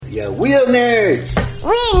Yeah, Wheelnerds!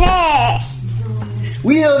 Wheelnerds!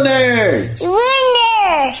 Wheelnerds!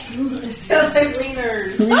 Wheelnerds! Sounds like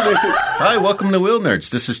Wheelnerds. Hi, welcome to Wheelnerds.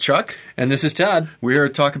 This is Chuck. And this is Todd. We're here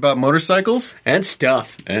to talk about motorcycles. And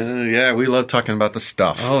stuff. Yeah, we love talking about the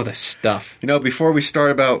stuff. Oh, the stuff. You know, before we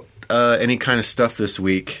start about any kind of stuff this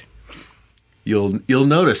week, you'll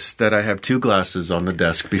notice that I have two glasses on the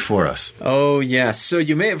desk before us. Oh, yes. So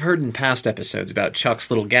you may have heard in past episodes about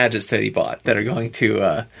Chuck's little gadgets that he bought that are going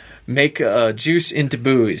to make juice into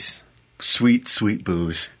booze. Sweet, sweet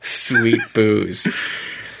booze. Sweet booze.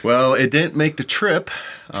 Well, it didn't make the trip.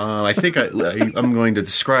 I think I'm going to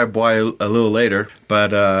describe why a little later.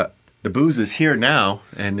 But the booze is here now,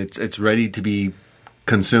 and it's ready to be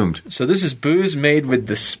consumed. So this is booze made with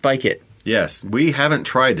the Spike It. Yes, we haven't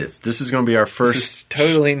tried this. This is going to be our first. This is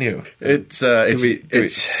totally new. Do we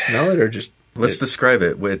smell it or just? Let's describe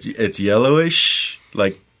it. It's yellowish,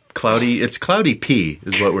 like cloudy. It's cloudy pea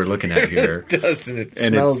is what we're looking at here. It does, and it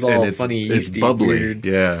smells all funny, yeasty, it's bubbly. weird.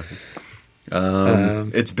 Yeah.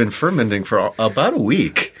 It's been fermenting for about a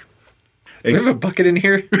week. We have a bucket in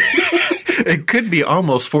here. It could be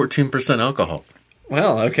almost 14% alcohol.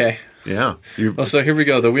 Well, okay. Yeah. So here we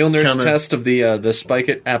go. The Wheelnerds test of the Spike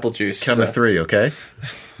It apple juice. Count of three, okay?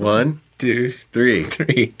 1, 2, 3.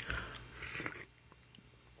 3.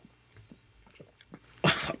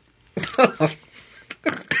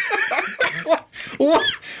 What?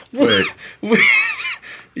 Wait.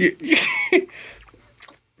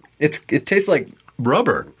 It tastes like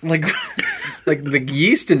Rubber. like the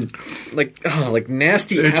yeast and like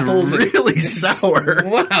nasty It's apples. really sour.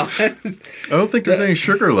 Wow. I don't think there's any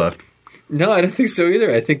sugar left. No, I don't think so either.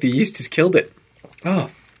 I think the yeast has killed it. Oh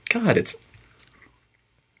God, it's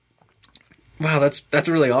wow. That's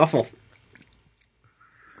really awful.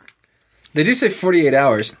 They do say 48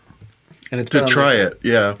 hours, and it's To try it,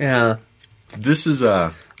 yeah. Yeah, This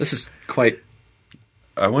is quite.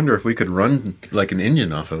 I wonder if we could run like an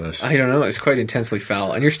engine off of this. I don't know. It's quite intensely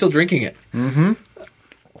foul, and you're still drinking it. Mm-hmm.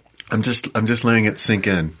 I'm just letting it sink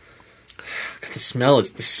in. God, the smell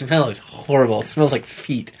is horrible. It smells like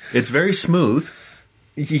feet. It's very smooth.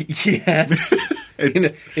 Yes,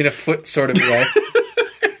 in a foot sort of way.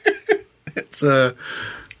 It's God,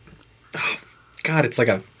 it's like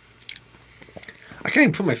a. I can't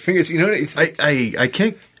even put my fingers. You know, it's I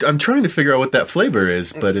can't. I'm trying to figure out what that flavor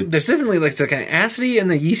is, but there's definitely it's like an acidy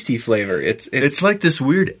and the yeasty flavor. It's like this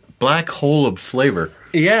weird black hole of flavor.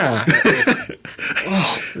 Yeah.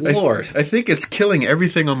 Oh Lord! I think it's killing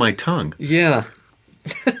everything on my tongue. Yeah.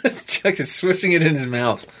 Chuck is swishing it in his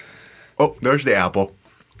mouth. Oh, there's the apple.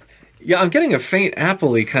 Yeah, I'm getting a faint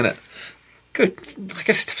apple-y kind of. Good. I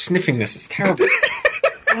gotta stop sniffing this. It's terrible.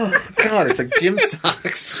 Oh God! It's like gym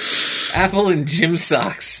socks. Apple and gym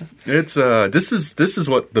socks. It's this is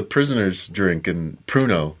what the prisoners drink in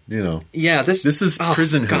Pruno. You know. Yeah. This is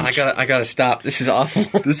prison hooch. God, I gotta stop. This is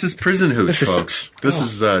awful. This is prison hooch, folks. This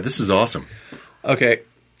is awesome. Okay.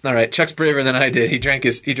 All right. Chuck's braver than I did. He drank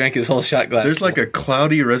his whole shot glass. There's like a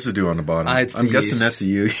cloudy residue on the bottom. I'm guessing that's the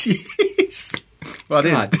yeast. Well,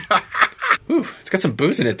 God. Ooh, it's got some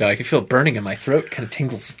booze in it, though. I can feel it burning in my throat. Kind of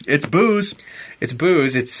tingles. It's booze. It's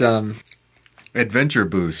booze. It's adventure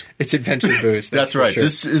booze. It's adventure booze. That's right. Sure.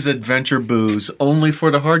 This is adventure booze only for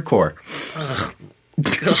the hardcore. Ugh.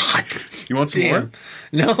 God. You want some more?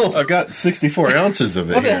 No. I've got 64 ounces of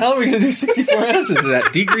it. What the hell are we going to do 64 ounces of that?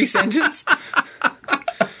 Degrease engines?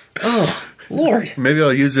 Oh, Lord. Maybe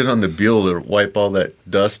I'll use it on the Buell to wipe all that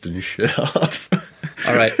dust and shit off.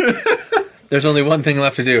 All right. There's only one thing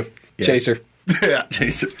left to do. Yeah. Chaser. Yeah,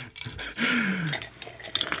 chaser.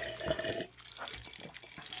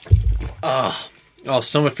 Oh,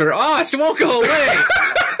 so much better. Oh, it won't go away.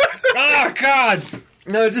 Oh, God.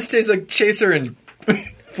 No, it just tastes like chaser and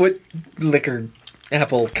foot liquor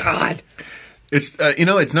apple. God. It's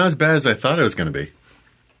it's not as bad as I thought it was going to be.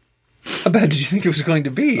 How bad did you think it was going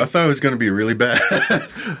to be? I thought it was going to be really bad.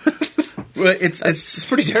 Well, it's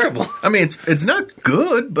pretty terrible. I mean, it's not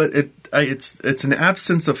good, but it's an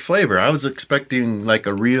absence of flavor. I was expecting like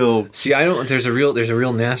a real. See, I don't. There's a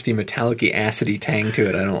real nasty metallic-y acidy tang to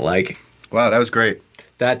it. I don't like. Wow, that was great.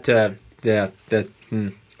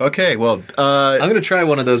 Okay, well, I'm going to try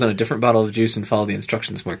one of those on a different bottle of juice and follow the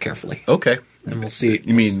instructions more carefully. Okay. And we'll see.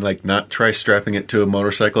 You mean like not try strapping it to a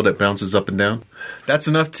motorcycle that bounces up and down? That's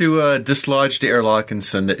enough to dislodge the airlock and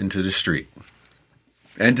send it into the street.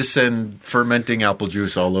 And to send fermenting apple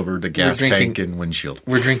juice all over the gas tank and windshield.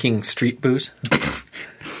 We're drinking street booze?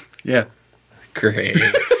 Yeah. Great.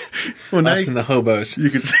 Well, us and the hobos.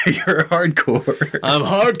 You could say you're hardcore. I'm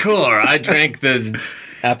hardcore. I drank the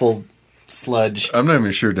apple sludge. I'm not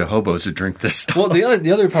even sure the hobos would drink this stuff. Well,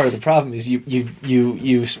 the other part of the problem is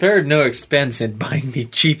you spared no expense in buying the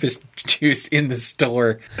cheapest juice in the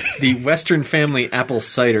store, the Western Family Apple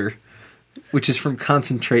Cider, which is from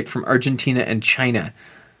concentrate from Argentina and China.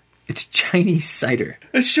 It's Chinese cider.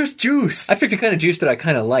 It's just juice. I picked a kind of juice that I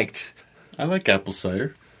kind of liked. I like apple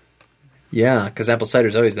cider. Yeah, because apple cider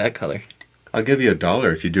is always that color. I'll give you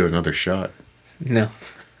 $1 if you do another shot. No.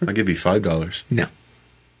 I'll give you $5. No.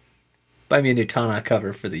 Buy me a new Tana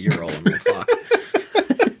cover for the Ural and we'll talk.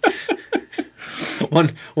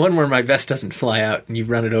 one where my vest doesn't fly out and you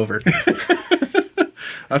run it over.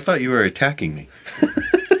 I thought you were attacking me.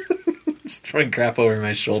 Just throwing crap over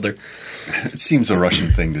my shoulder. It seems a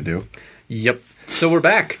Russian thing to do. Yep. So we're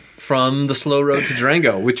back from the slow road to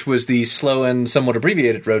Durango, which was the slow and somewhat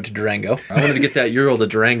abbreviated road to Durango. I wanted to get that Ural to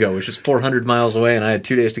Durango, which is 400 miles away, and I had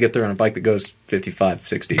 2 days to get there on a bike that goes 55,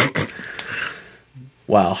 60.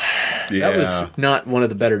 Wow. Yeah. That was not one of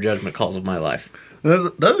the better judgment calls of my life.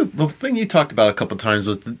 The thing you talked about a couple times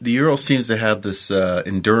was the Ural seems to have this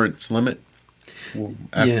endurance limit.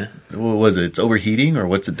 Yeah. What was it? It's overheating, or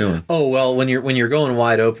what's it doing? Oh, well, when you're going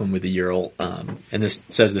wide open with the Ural, and this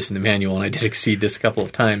says this in the manual, and I did exceed this a couple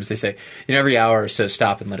of times, they say, every hour or so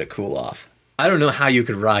stop and let it cool off. I don't know how you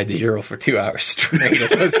could ride the Ural for 2 hours straight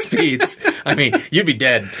at those speeds. I mean, you'd be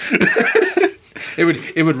dead.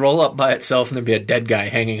 It would roll up by itself, and there'd be a dead guy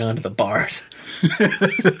hanging onto the bars.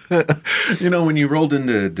 When you rolled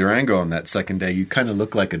into Durango on that second day, you kind of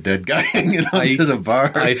looked like a dead guy hanging onto the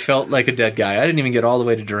bars. I felt like a dead guy. I didn't even get all the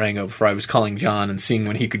way to Durango before I was calling John and seeing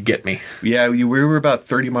when he could get me. Yeah, we were about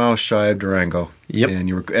 30 miles shy of Durango. Yep.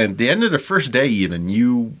 And at the end of the first day, even,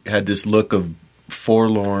 you had this look of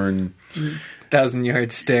forlorn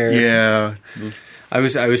 1,000-yard stare. Yeah. I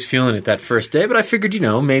was feeling it that first day, but I figured,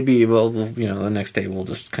 maybe the next day we'll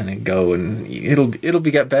just kind of go and it'll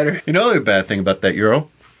get better. You know, the other bad thing about that Ural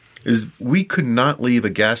is we could not leave a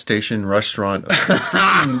gas station, restaurant,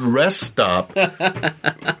 rest stop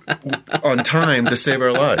on time to save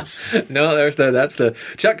our lives. No, that's the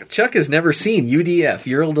Chuck has never seen UDF,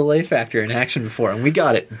 Ural Delay Factor, in action before, and we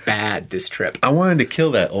got it bad this trip. I wanted to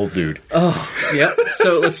kill that old dude. Oh, yeah.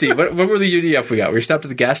 So let's see. What were the UDF we got? We stopped at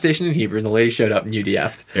the gas station in Hebron, and the lady showed up and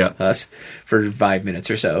UDF'd us for 5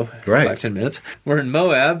 minutes or so. Right. 5-10 minutes. We're in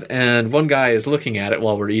Moab, and one guy is looking at it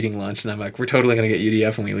while we're eating lunch, and I'm like, we're totally going to get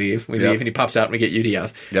UDF when we leave. We leave, and he pops out, and we get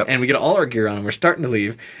UDF. Yep. And we get all our gear on, and we're starting to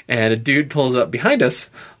leave, and a dude pulls up behind us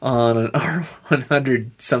on an R100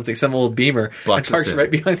 something, some old Beamer, Blocks and parks us in.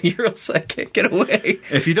 right behind the Ural, so I can't get away.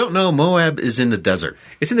 If you don't know, Moab is in the desert.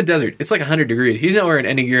 It's in the desert. It's like 100 degrees. He's not wearing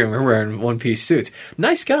any gear, and we're wearing one-piece suits.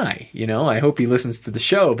 Nice guy, I hope he listens to the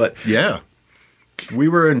show, but... Yeah. We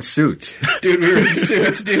were in suits. Dude, we were in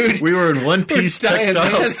suits, dude. We were in one-piece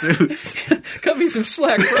textile suits. Cut me some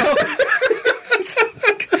slack, bro.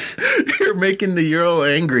 You're making the Ural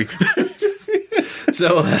angry.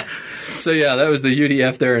 So yeah, that was the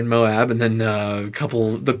UDF there in Moab, and then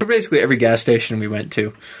basically every gas station we went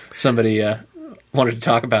to, somebody wanted to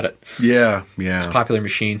talk about it. Yeah. It's a popular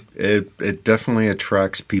machine. It definitely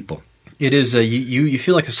attracts people. It is you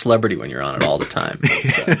feel like a celebrity when you're on it all the time.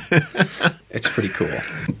 It's pretty cool.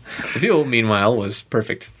 The fuel, meanwhile, was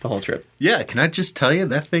perfect the whole trip. Yeah, can I just tell you,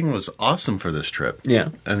 that thing was awesome for this trip. Yeah.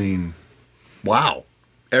 I mean, wow.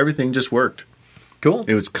 Everything just worked. Cool.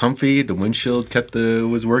 It was comfy. The windshield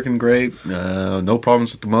was working great. No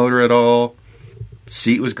problems with the motor at all.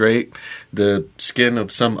 Seat was great. The skin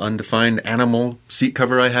of some undefined animal seat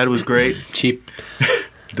cover I had was great. Cheap.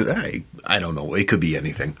 I don't know. It could be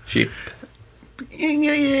anything. Sheep.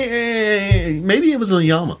 Maybe it was a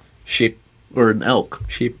llama. Sheep. Or an elk.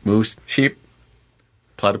 Sheep. Moose. Sheep.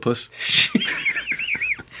 Platypus.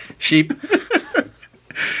 Sheep.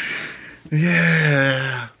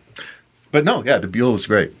 Yeah. But no, the Buell was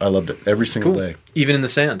great. I loved it every single day. Even in the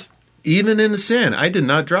sand. Even in the sand. I did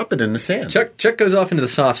not drop it in the sand. Chuck goes off into the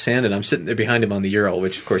soft sand, and I'm sitting there behind him on the Ural,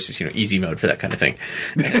 which, of course, is easy mode for that kind of thing.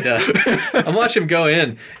 And I'm watching him go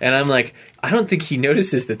in, and I'm like, I don't think he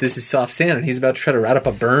notices that this is soft sand, and he's about to try to route up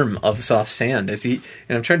a berm of soft sand. And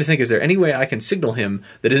I'm trying to think, is there any way I can signal him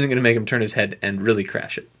that isn't going to make him turn his head and really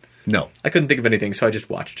crash it? No. I couldn't think of anything, so I just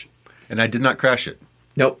watched. And I did not crash it.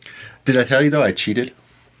 Nope. Did I tell you, though, I cheated?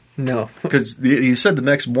 No. Because you said the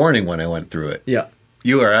next morning when I went through it. Yeah.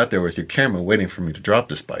 You were out there with your camera waiting for me to drop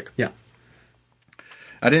this bike. Yeah.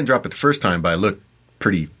 I didn't drop it the first time, but I looked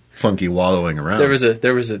pretty funky wallowing around. There was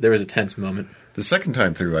a tense moment. The second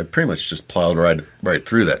time through, I pretty much just plowed right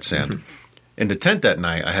through that sand. Mm-hmm. In the tent that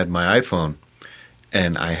night, I had my iPhone,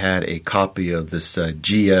 and I had a copy of this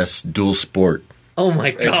GS Dual Sport. Oh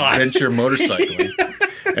my God! Adventure motorcycling.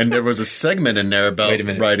 And there was a segment in there about Wait a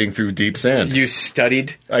minute. riding through deep sand. You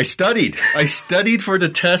studied? I studied. I studied for the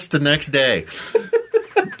test the next day.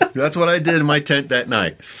 That's what I did in my tent that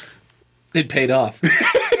night. It paid off.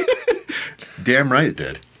 Damn right it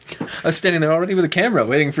did. I was standing there already with a camera,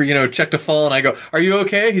 waiting for, Chuck to fall, and I go, "Are you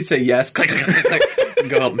okay?" He'd say, "Yes." Click, click, click, click, and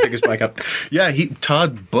go help him pick his bike up. Yeah,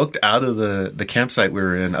 Todd booked out of the campsite we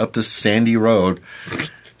were in up this sandy road.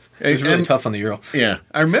 It was really tough on the Ural. Yeah.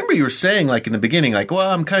 I remember you were saying, in the beginning,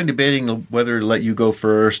 well, I'm kind of debating whether to let you go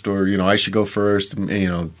first or, I should go first,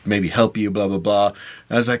 maybe help you, blah, blah, blah. And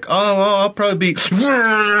I was like, I'll probably be...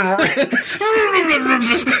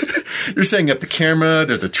 You're setting up the camera,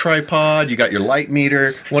 there's a tripod, you got your light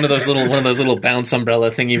meter. One of those little bounce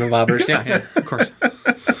umbrella thingy bobbers. Yeah, of course.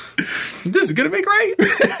 This is going to be great.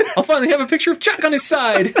 I'll finally have a picture of Chuck on his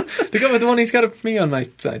side to go with the one he's got of me on my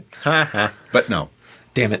side. Ha ha. But no.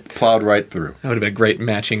 Damn it. Plowed right through. That would have been a great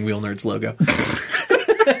matching Wheelnerds logo.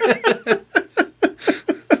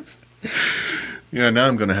 Yeah, now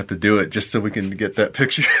I'm going to have to do it just so we can get that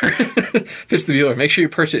picture. Pitch the viewer. Make sure you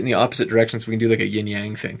perch it in the opposite direction so we can do like a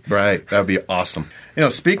yin-yang thing. Right. That would be awesome.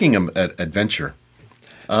 Speaking of adventure,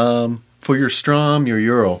 for your Strom, your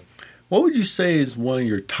Ural, what would you say is one of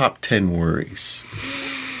your top 10 worries?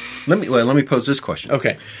 Let me pose this question.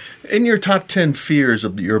 Okay. In your top 10 fears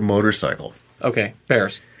of your motorcycle. Okay.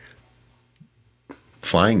 Bears.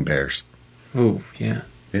 Flying bears. Ooh, yeah.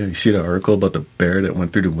 Yeah, you see the article about the bear that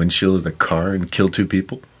went through the windshield of the car and killed 2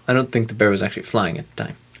 people? I don't think the bear was actually flying at the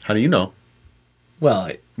time. How do you know?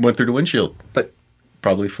 Well, Went through the windshield. but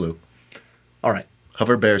Probably flew. all right.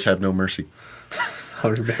 Hover bears have no mercy.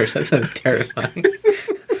 Hover bears, that sounds terrifying.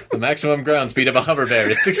 The maximum ground speed of a hover bear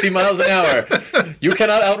is 60 miles an hour. You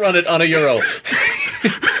cannot outrun it on a Ural.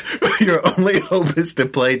 Your only hope is to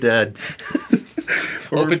play dead.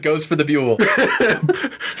 Hope it goes for the Buell.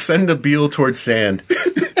 Send the Buell towards sand.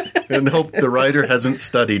 And hope the rider hasn't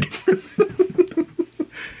studied.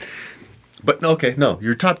 But, okay, no.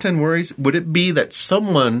 Your top 10 worries, would it be that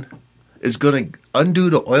someone is going to undo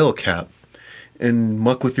the oil cap and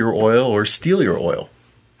muck with your oil or steal your oil?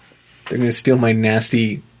 They're going to steal my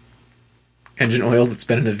nasty engine oil that's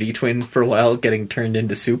been in a V-twin for a while, getting turned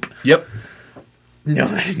into soup. Yep. No,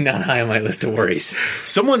 that is not high on my list of worries.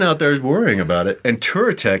 Someone out there is worrying about it, and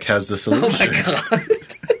Touratech has the solution. Oh my god.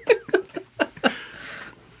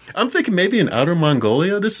 I'm thinking maybe in Outer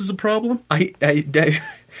Mongolia this is a problem. I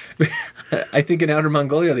think in Outer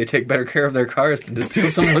Mongolia they take better care of their cars than to steal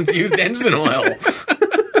someone's used engine oil.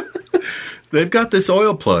 They've got this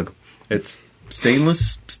oil plug. It's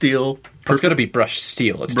stainless steel. It's got to be brushed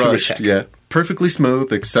steel. It's Brushed, Touratech. yeah. Perfectly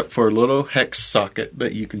smooth except for a little hex socket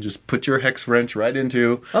that you can just put your hex wrench right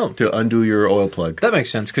into to undo your oil plug. That makes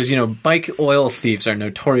sense because, bike oil thieves are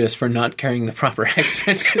notorious for not carrying the proper hex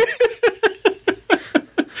wrenches.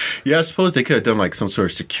 Yeah, I suppose they could have done some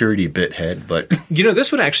sort of security bit head, but...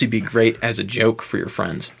 This would actually be great as a joke for your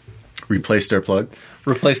friends. Replace their plug?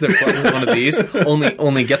 Replace their plug with one of these.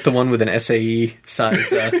 Only get the one with an SAE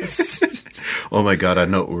size. Oh my god, I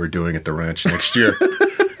know what we're doing at the ranch next year.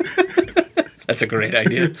 That's a great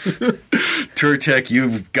idea. Touratech,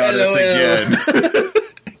 you've got us again.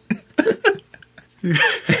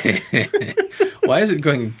 Why is it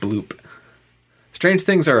going bloop? Strange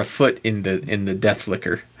things are afoot in the death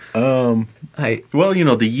liquor. Well,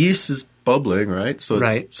 the yeast is bubbling, right? So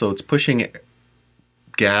it's pushing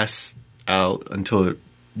gas out until it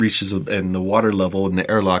reaches, and the water level in the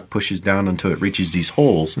airlock pushes down until it reaches these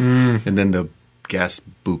holes, and then the gas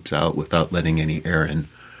boops out without letting any air in.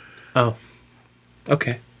 Oh,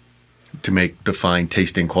 okay. To make the fine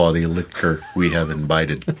tasting quality of liquor we have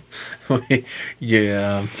imbibed.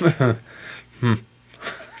 Yeah.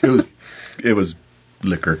 It was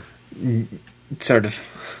liquor. Sort of.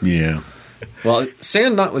 Yeah. Well,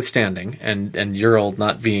 sand notwithstanding, and Ural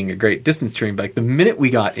not being a great distance touring bike, the minute we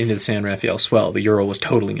got into the San Rafael swell, the Ural was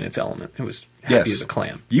totally in its element. It was happy as a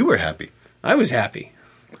clam. You were happy. I was happy.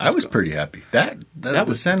 I was pretty happy. That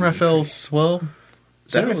was San Rafael swell.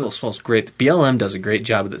 San Rafael swell's great. The BLM does a great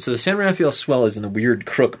job with it. So the San Rafael swell is in the weird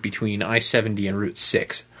crook between I-70 and Route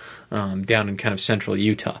 6. Down in kind of central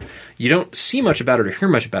Utah. You don't see much about it or hear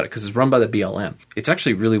much about it because it's run by the BLM. It's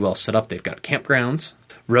actually really well set up. They've got campgrounds,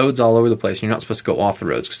 roads all over the place. You're not supposed to go off the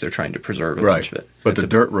roads because they're trying to preserve a bunch of it. But the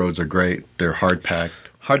dirt roads are great. They're hard-packed.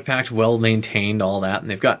 Hard-packed, well-maintained, all that. And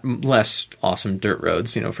they've got less awesome dirt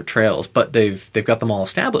roads, for trails. But they've got them all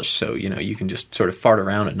established. So, you can just sort of fart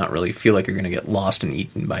around and not really feel like you're going to get lost and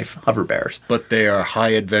eaten by hover bears. But they are high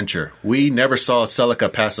adventure. We never saw a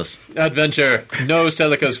Celica pass us. Adventure. No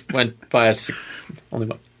Celicas went by us. Only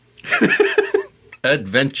one.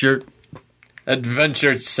 Adventure.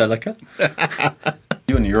 Adventure Celica.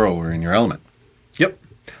 You and the Euro were in your element. Yep.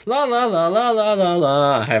 La la la la la la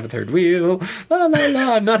la. I have a third wheel. La la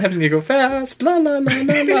la. I'm not having to go fast. La la la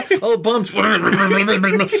la la. Oh, bumps. Yeah,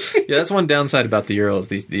 that's one downside about the Euro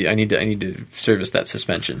is I need to service that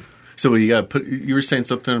suspension. So you got to put. You were saying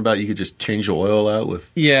something about you could just change the oil out with.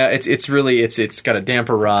 Yeah, it's got a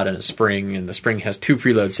damper rod and a spring, and the spring has 2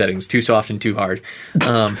 preload settings: too soft and too hard.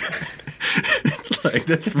 It's like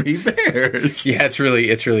the 3 bears. Yeah, it's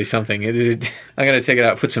really something. I'm gonna take it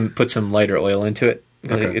out, put some lighter oil into it.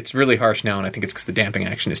 Okay. It's really harsh now, and I think it's because the damping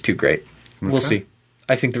action is too great. We'll see.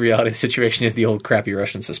 I think the reality of the situation is the old crappy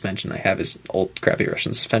Russian suspension I have is old crappy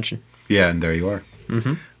Russian suspension. Yeah, and there you are.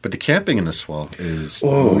 Mm-hmm. But the camping in the swell is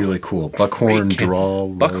really cool. Buckhorn Draw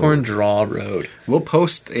Road. Buckhorn Draw Road. We'll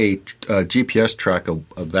post a GPS track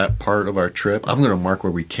of that part of our trip. I'm going to mark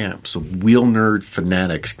where we camp so Wheelnerd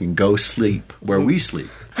fanatics can go sleep where we sleep.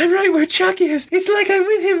 I'm right where Chuck is. It's like I'm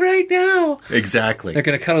with him right now. Exactly. They're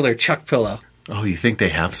going to cuddle their Chuck pillow. Oh, you think they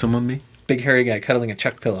have some of me? Big hairy guy cuddling a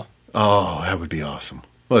Chuck pillow. Oh, that would be awesome.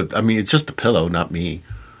 Well, I mean, it's just a pillow, not me.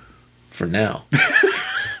 For now.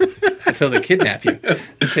 Until they kidnap you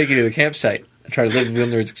and take you to the campsite and try to live the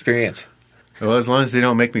Wheelnerds experience. Well, as long as they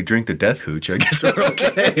don't make me drink the death hooch, I guess we're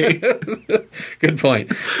okay. Good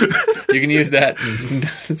point. You can use that and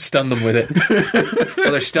stun them with it.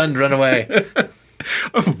 While they're stunned, run away.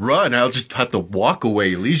 Oh, run, I'll just have to walk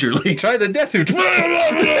away leisurely. Try the death hooch.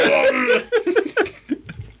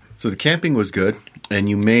 So the camping was good, and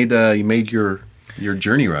you made your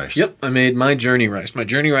journey rice. Yep, I made my journey rice. My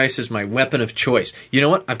journey rice is my weapon of choice. You know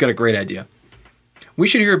what? I've got a great idea. We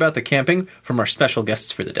should hear about the camping from our special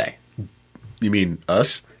guests for the day. You mean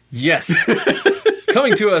us? Yes.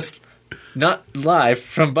 Coming to us, not live,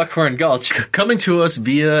 from Buckhorn Gulch. Coming to us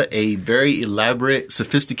via a very elaborate,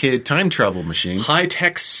 sophisticated time travel machine.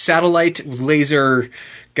 High-tech satellite laser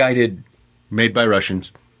guided. Made by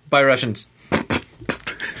Russians. By Russians.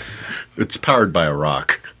 It's powered by a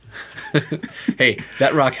rock. Hey,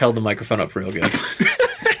 that rock held the microphone up real good.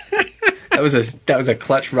 That was a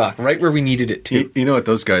clutch rock, right where we needed it to. You know what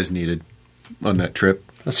those guys needed on that trip?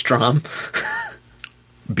 A Strom.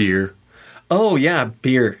 Beer. Oh, yeah,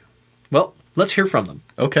 beer. Well, let's hear from them.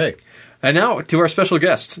 Okay. And now to our special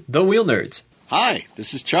guests, the Wheelnerds. Hi,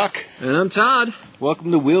 this is Chuck. And I'm Todd.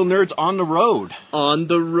 Welcome to Wheelnerds on the road. On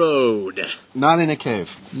the road. Not in a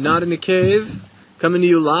cave. Not in a cave. Coming to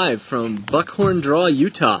you live from Buckhorn Draw,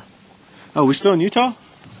 Utah. Oh, we still in Utah?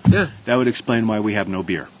 Yeah. That would explain why we have no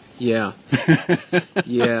beer. Yeah.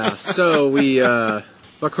 Yeah. So we,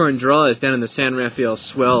 Buckhorn Draw is down in the San Rafael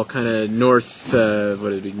Swell, kind of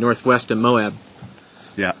northwest of Moab.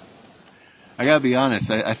 Yeah. I gotta be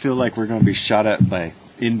honest, I feel like we're gonna be shot at by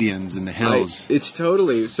Indians in the hills. It's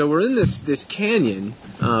totally. So we're in this canyon,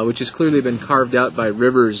 which has clearly been carved out by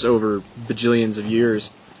rivers over bajillions of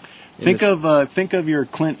years. Think of your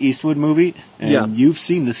Clint Eastwood movie, and you've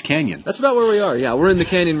seen this canyon. That's about where we are. Yeah, we're in the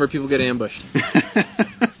canyon where people get ambushed.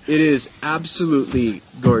 It is absolutely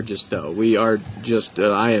gorgeous, though. We are just,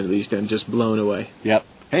 I at least am just blown away. Yep.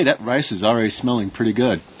 Hey, that rice is already smelling pretty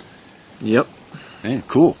good. Yep. Hey,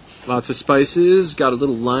 cool. Lots of spices, got a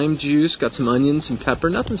little lime juice, got some onions, some pepper,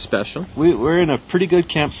 nothing special. We're in a pretty good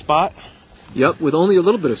camp spot. Yep, with only a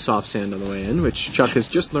little bit of soft sand on the way in, which Chuck has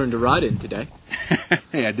just learned to ride in today.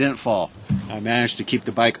 Hey, I didn't fall. I managed to keep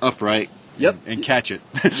the bike upright. Yep. And catch it.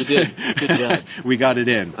 You did. Good job. We got it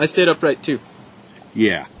in. I stayed upright, too.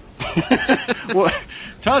 Yeah. Well,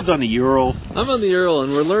 Todd's on the Ural. I'm on the Ural,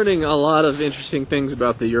 and we're learning a lot of interesting things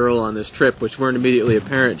about the Ural on this trip, which weren't immediately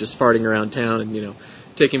apparent just farting around town and,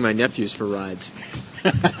 taking my nephews for rides.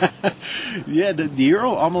 Yeah, the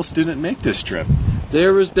Ural almost didn't make this trip.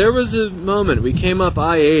 There was a moment. We came up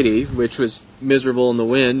I-80, which was miserable in the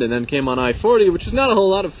wind, and then came on I-40, which was not a whole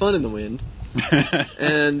lot of fun in the wind.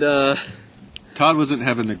 And Todd wasn't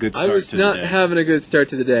having a good start to the day. I was not having a good start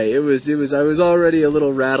to the day. I was already a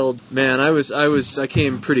little rattled. Man, I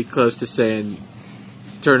came pretty close to saying,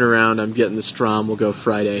 turn around, I'm getting the Strom, we'll go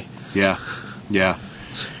Friday. Yeah.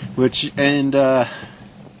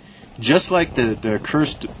 Just like the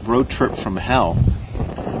cursed road trip from hell,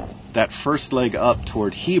 that first leg up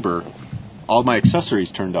toward Heber, all my accessories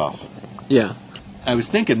turned off. Yeah. I was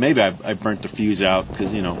thinking maybe I burnt the fuse out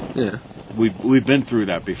because, yeah. we've been through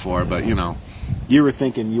that before, but, you were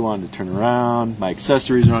thinking you wanted to turn around, my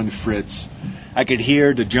accessories are on the fritz. I could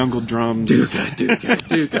hear the jungle drums.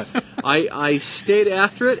 Duka. I stayed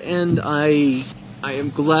after it, and I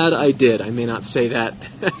am glad I did. I may not say that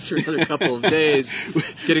after another couple of days,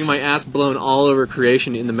 getting my ass blown all over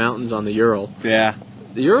creation in the mountains on the Ural. Yeah.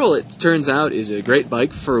 The Ural, it turns out, is a great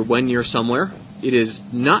bike for when you're somewhere. It is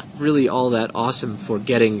not really all that awesome for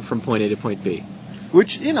getting from point A to point B.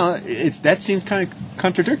 Which, that seems kind of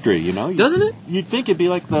contradictory, Doesn't it? You'd think it'd be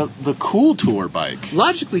like the cool tour bike.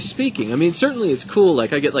 Logically speaking, I mean, certainly it's cool.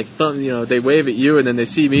 Like, I get, like, they wave at you, and then they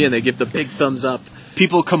see me, and they give the big thumbs up.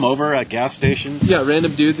 People come over at gas stations. Yeah,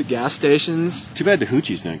 random dudes at gas stations. Too bad the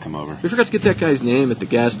hoochies didn't come over. We forgot to get that guy's name at the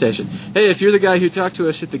gas station. Hey, if you're the guy who talked to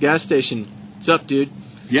us at the gas station, what's up, dude?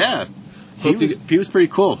 Yeah. He was pretty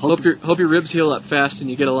cool. Hope your ribs heal up fast and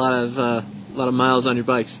you get a lot of miles on your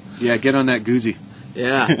bikes. Yeah, get on that Goozy.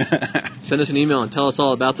 Yeah. Send us an email and tell us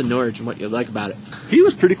all about the Norge and what you like about it. He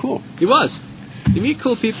was pretty cool. He was. You meet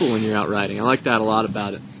cool people when you're out riding. I like that a lot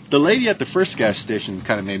about it. The lady at the first gas station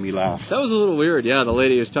kind of made me laugh. That was a little weird, yeah. The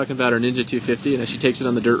lady was talking about her Ninja 250 and how she takes it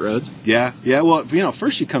on the dirt roads. Yeah. Well,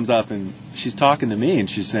 first she comes up and she's talking to me and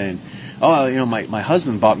she's saying, oh, my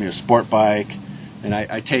husband bought me a sport bike and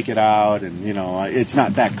I take it out and, it's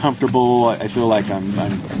not that comfortable. I feel like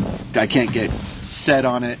I can't get set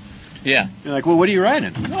on it. Yeah. You're like, well, what are you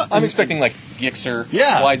riding? I'm expecting, like, Gixxer,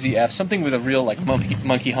 YZF, something with a real, like,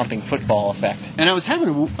 monkey humping football effect. And I was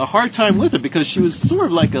having a hard time with it because she was sort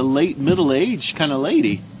of like a late middle-aged kind of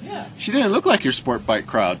lady. Yeah. She didn't look like your sport bike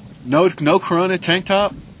crowd. No Corona tank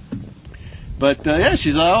top. But,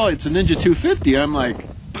 she's like, oh, it's a Ninja 250. I'm like,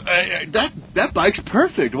 that bike's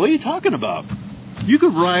perfect. What are you talking about? You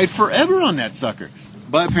could ride forever on that sucker.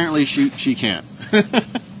 But apparently she can't.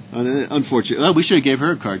 Unfortunately. Oh, we should have gave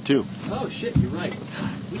her a card, too. Oh, shit, you're right.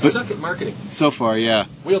 We suck at marketing. So far, yeah.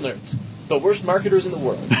 Wheelnerds, the worst marketers in the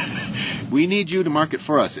world. We need you to market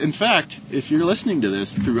for us. In fact, if you're listening to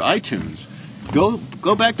this through iTunes, go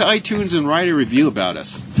back to iTunes and write a review about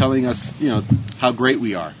us, telling us, how great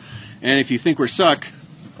we are. And if you think we suck,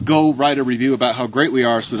 go write a review about how great we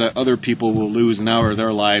are so that other people will lose an hour of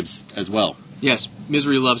their lives as well. Yes,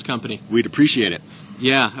 misery loves company. We'd appreciate it.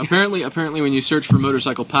 Yeah, apparently when you search for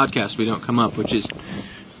motorcycle podcast, we don't come up, which is...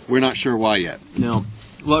 We're not sure why yet. No.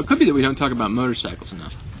 Well, it could be that we don't talk about motorcycles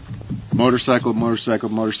enough. Motorcycle. There.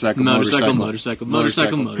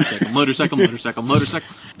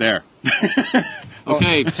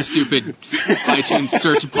 Okay, stupid iTunes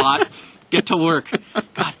search bot. Get to work.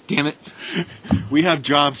 God damn it. We have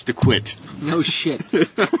jobs to quit. No shit.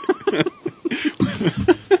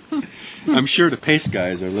 I'm sure the Pace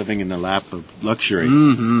guys are living in the lap of luxury.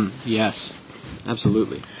 Mm-hmm. Yes.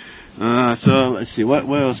 Absolutely. So let's see. What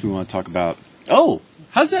else we want to talk about? Oh,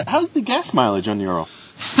 how's the gas mileage on the Euro?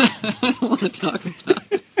 I don't want to talk about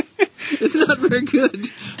it. It's not very good.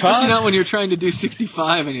 Especially not when you're trying to do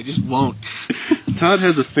 65 and it just won't. Todd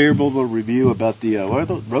has a favorable review about the what are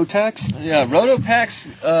those, Rotax? Yeah,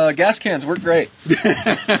 Rotopax gas cans work great.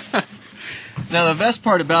 Now the best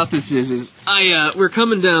part about this is we're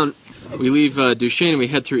coming down. We leave Duchesne and we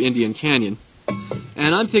head through Indian Canyon.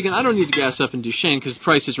 And I'm thinking, I don't need to gas up in Duchesne because the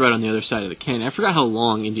price is right on the other side of the canyon. I forgot how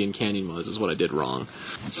long Indian Canyon was, is what I did wrong.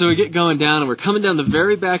 So we get going down, and we're coming down the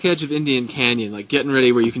very back edge of Indian Canyon, like getting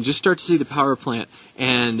ready where you can just start to see the power plant,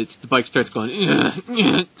 and the bike starts going,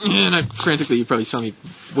 and I frantically, you probably saw me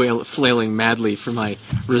flailing madly for my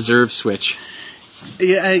reserve switch.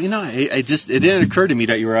 Yeah, it didn't occur to me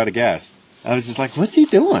that you were out of gas. I was just like, what's he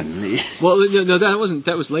doing? Well, no, that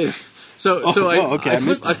was later.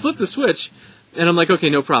 I flipped the switch, and I'm like,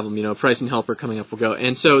 okay, no problem. Price and Helper coming up, we'll go.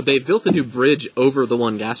 And so they built a new bridge over the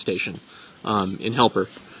one gas station in Helper.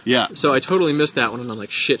 Yeah. So I totally missed that one, and I'm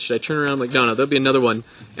like, shit, should I turn around? I'm like, no, there'll be another one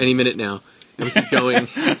any minute now. And we keep going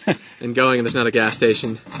and going, and there's not a gas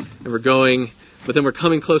station. And we're going, but then we're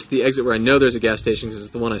coming close to the exit where I know there's a gas station because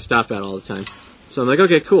it's the one I stop at all the time. So I'm like,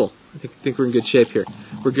 okay, cool. I think we're in good shape here.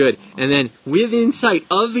 We're good. And then within sight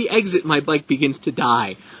of the exit, my bike begins to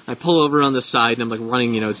die. I pull over on the side, and I'm like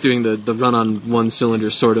running, it's doing the run on one cylinder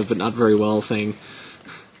sort of, but not very well thing.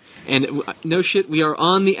 And no shit, we are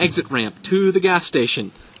on the exit ramp to the gas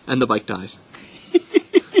station, and the bike dies.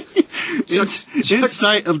 In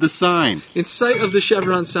sight of the sign. In sight of the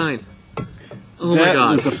Chevron sign. Oh my God.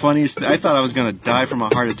 That was the funniest thing. I thought I was going to die from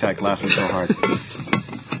a heart attack laughing so hard.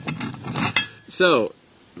 So,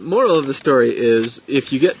 moral of the story is,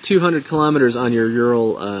 if you get 200 kilometers on your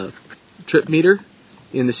Ural trip meter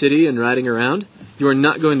in the city and riding around, you are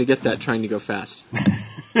not going to get that trying to go fast.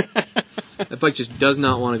 That bike just does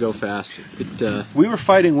not want to go fast. We were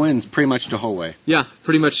fighting winds pretty much the whole way. Yeah,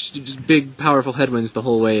 pretty much just big, powerful headwinds the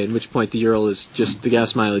whole way, at which point the Ural is just, the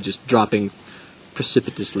gas mileage is dropping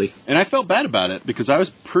precipitously. And I felt bad about it, because I was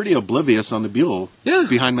pretty oblivious on the Buell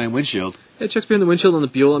behind my windshield. Yeah, Chuck's behind the windshield on the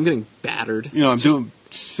Buell. I'm getting battered. I'm doing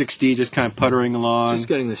 60, just kind of puttering along. Just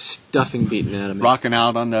getting the stuffing beaten out of me. Rocking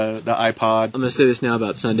out on the iPod. I'm going to say this now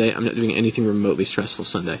about Sunday. I'm not doing anything remotely stressful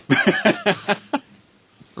Sunday.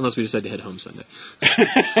 Unless we decide to head home Sunday.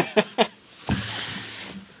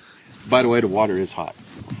 By the way, the water is hot.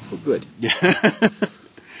 Oh, good. Yeah.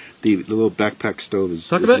 The little backpack stove is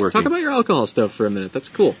Talk about your alcohol stuff for a minute. That's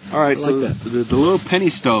cool. All right, I so like that. the little penny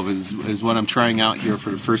stove is what I'm trying out here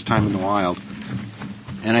for the first time in the wild,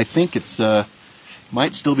 and I think it's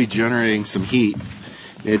might still be generating some heat.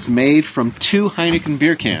 It's made from 2 Heineken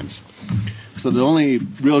beer cans. So the only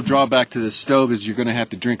real drawback to this stove is you're going to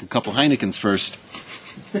have to drink a couple Heinekens first.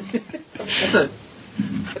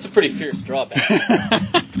 That's a pretty fierce drawback.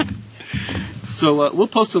 So we'll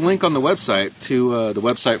post a link on the website to the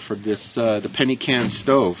website for this the penny can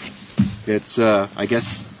stove. It's I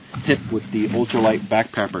guess hip with the ultralight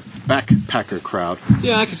backpacker crowd.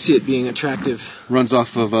 Yeah, I can see it being attractive. Runs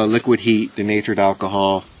off of liquid heat, denatured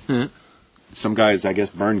alcohol. Yeah. Some guys, I guess,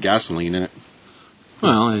 burn gasoline in it.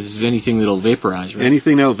 Well, it's anything that'll vaporize, right?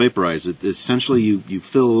 Anything that'll vaporize. It essentially, you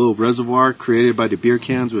fill a little reservoir created by the beer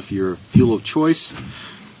cans with your fuel of choice,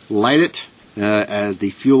 light it. As the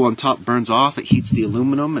fuel on top burns off, it heats the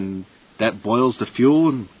aluminum, and that boils the fuel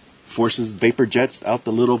and forces vapor jets out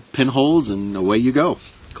the little pinholes, and away you go.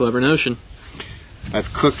 Clever notion.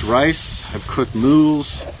 I've cooked rice, I've cooked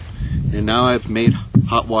noodles, and now I've made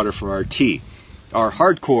hot water for our tea. Our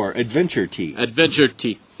hardcore adventure tea. Adventure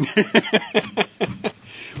tea.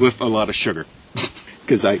 With a lot of sugar.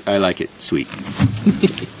 Because I like it sweet.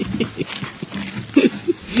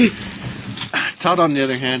 Todd, on the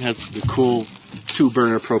other hand, has the cool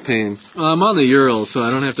 2-burner propane. I'm on the Ural, so I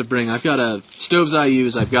don't have to bring... I've got stoves I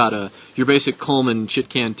use. I've got your basic Coleman shit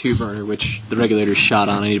can 2-burner, which the regulator's shot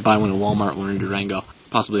on. I need to buy one at Walmart, one in Durango.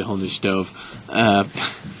 Possibly a whole new stove.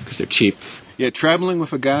 Because they're cheap. Yeah, traveling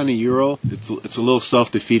with a guy on a Ural, it's a little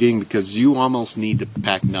self-defeating because you almost need to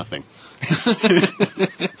pack nothing.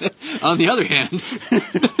 On the other hand...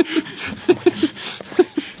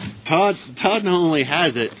 Todd not only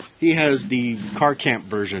has it, he has the car camp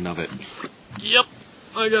version of it. Yep.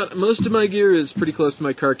 I got most of my gear is pretty close to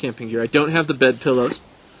my car camping gear. I don't have the bed pillows,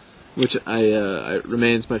 which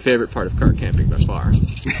remains my favorite part of car camping thus far.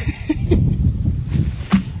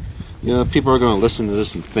 You know, people are going to listen to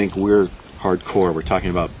this and think we're hardcore. We're talking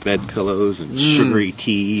about bed pillows and sugary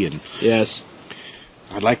tea, and yes.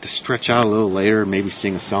 I'd like to stretch out a little later, maybe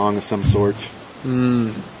sing a song of some sort.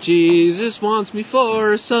 Jesus wants me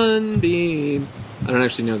for a sunbeam. I don't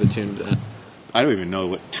actually know the tune to that. I don't even know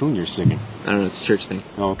what tune you're singing. I don't know, it's a church thing.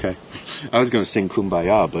 Oh, okay. I was going to sing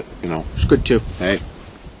Kumbaya, but, you know. It's good too. Hey.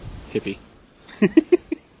 Hippie.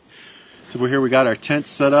 So we're here, we got our tent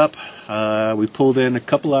set up. We pulled in a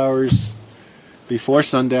couple hours before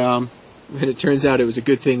sundown. And it turns out it was a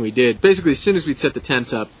good thing we did. Basically, as soon as we'd set the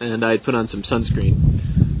tents up and I'd put on some sunscreen,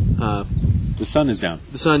 the sun is down.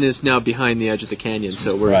 the sun is now behind the edge of the canyon,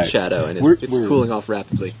 so we're in Right. shadow, and We're it's cooling off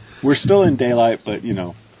rapidly. We're still in daylight, but, you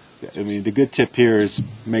know, I mean, the good tip here is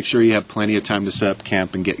make sure you have plenty of time to set up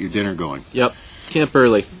camp and get your dinner going. Yep. Camp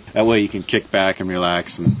early. That way you can kick back and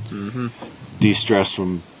relax and de-stress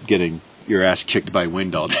from getting your ass kicked by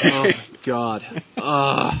wind all day. Oh, God.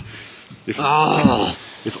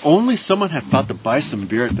 If only someone had thought to buy some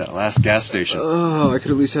beer at that last gas station. Oh, I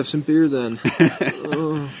could at least have some beer then.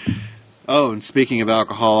 Oh, and speaking of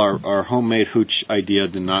alcohol, our homemade hooch idea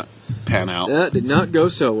did not pan out. That did not go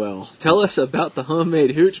so well. Tell us about the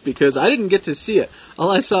homemade hooch, because I didn't get to see it.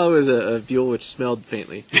 All I saw was a Buell which smelled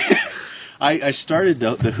faintly. I started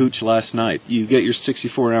the hooch last night. You get your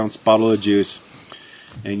 64-ounce bottle of juice,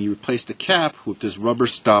 and you replace the cap with this rubber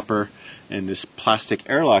stopper and this plastic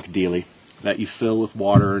airlock dealie that you fill with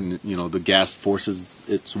water, and, you know, the gas forces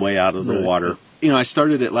its way out of the Right. water. You know, I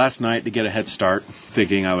started it last night to get a head start,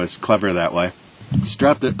 thinking I was clever that way.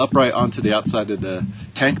 Strapped it upright onto the outside of the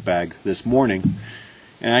tank bag this morning,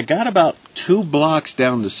 and I got about 2 blocks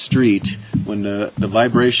down the street when the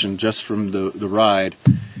vibration just from the ride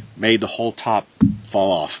made the whole top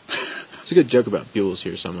fall off. It's a good joke about Buell's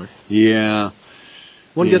here somewhere. Yeah.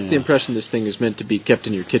 One gets Yeah. the impression this thing is meant to be kept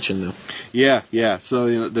in your kitchen, though. Yeah. So,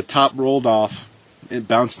 you know, the top rolled off, it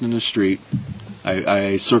bounced in the street.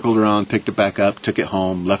 I circled around, picked it back up, took it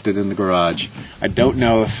home, left it in the garage. I don't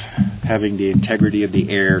know if having the integrity of the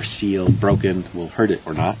air seal broken will hurt it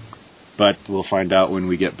or not, but we'll find out when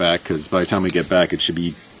we get back, because by the time we get back, it should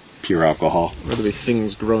be pure alcohol. Or there'll be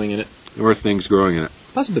things growing in it. Or things growing in it.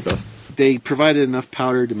 Possibly both. They provided enough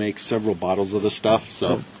powder to make several bottles of the stuff,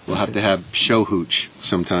 so we'll have to have show hooch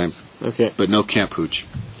sometime, Okay. but no camp hooch.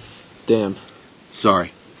 Damn.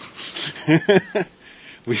 Sorry.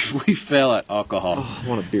 we fail at alcohol. Oh, I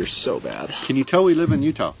want a beer so bad. Can you tell we live in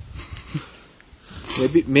Utah?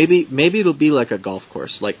 Maybe it'll be like a golf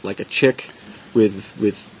course, like a chick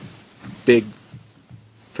with big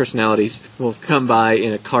personalities will come by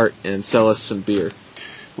in a cart and sell us some beer.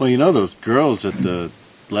 Well, you know those girls at the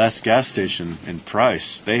last gas station in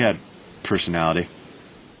Price, they had personality.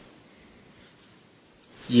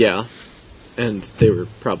 Yeah, and they were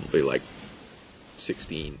probably like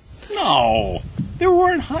 16. No, they were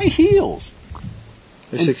wearing high heels.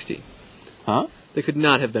 They're 16. Huh? They could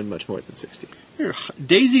not have been much more than 16.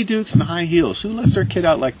 Daisy Dukes and high heels. Who lets their kid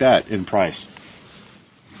out like that in Price?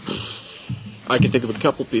 I can think of a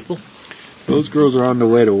couple people. Those girls are on the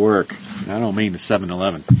way to work. I don't mean the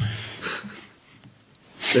 7-Eleven.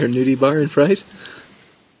 Is there a nudie bar in Price?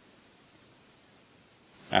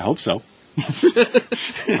 I hope so.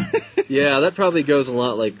 Yeah, that probably goes a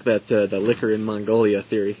lot like that the liquor in Mongolia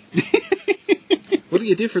theory. What do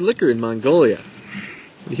you do for liquor in Mongolia?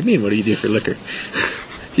 What do you mean, what do you do for liquor?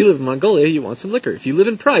 If you live in Mongolia, you want some liquor. If you live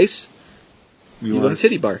in Price, you want a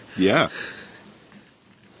titty bar. Yeah.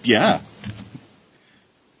 Yeah.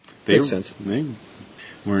 Makes sense. They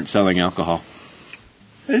weren't selling alcohol.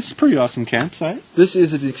 It's a pretty awesome campsite. This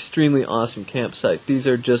is an extremely awesome campsite. These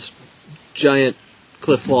are just giant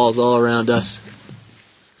cliff walls all around us.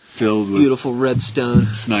 Filled with Beautiful red stone.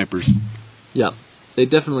 snipers. Yeah. They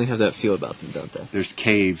definitely have that feel about them, don't they? There's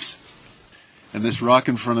caves. And this rock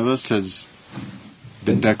in front of us has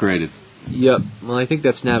been decorated. Yep. Well, I think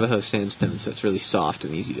that's Navajo sandstone, so it's really soft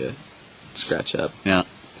and easy to scratch up. Yeah.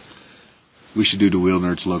 We should do the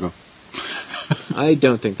Wheelnerds logo. I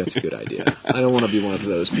don't think that's a good idea. I don't want to be one of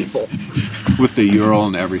those people. With the Ural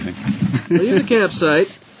and everything. Leave the campsite.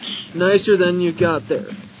 Nicer than you got there.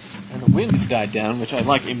 And the wind has died down, which I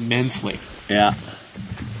like immensely. Yeah.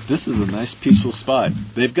 This is a nice, peaceful spot.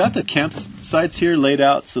 They've got the campsites here laid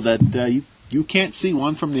out so that you can't see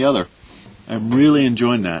one from the other. I'm really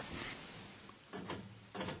enjoying that.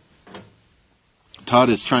 Todd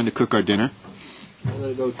is trying to cook our dinner. Don't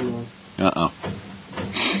let it go too long. Uh-oh.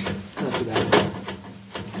 Not too bad.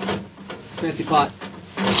 Fancy pot.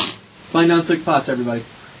 Find non-stick pots, everybody.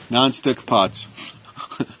 Non-stick pots.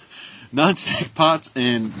 Non-stick pots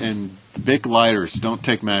and Bic lighters. Don't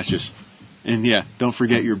take matches. And yeah, don't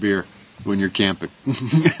forget your beer when you're camping. You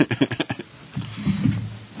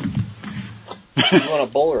want a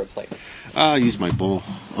bowl or a plate? I'll use my bowl.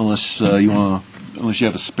 Unless you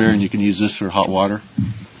have a spare and you can use this for hot water.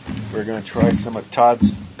 We're going to try some of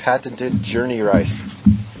Todd's patented Journey rice.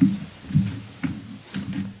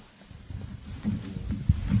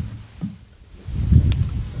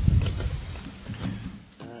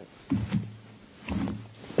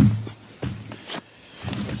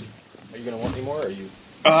 Are you going to want any more, or are you...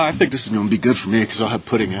 I think this is going to be good for me because I'll have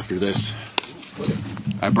pudding after this. Pudding?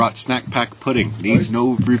 I brought snack pack pudding. Needs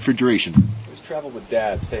no refrigeration. Always travel with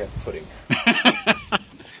dads. They have pudding.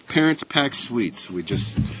 Parents pack sweets.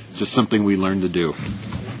 It's just something we learned to do.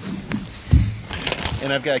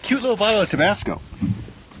 And I've got a cute little bottle of Tabasco.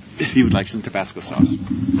 If you would like some Tabasco sauce.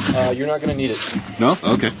 You're not going to need it. No?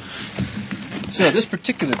 Okay. So this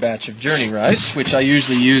particular batch of Journey rice, which I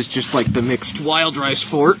usually use just like the mixed wild rice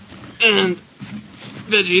for, and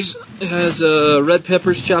veggies, it has red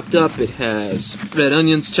peppers chopped up, it has red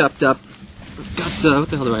onions chopped up, got, what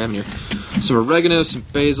the hell do I have in here? Some oregano, some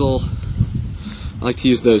basil. I like to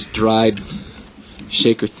use those dried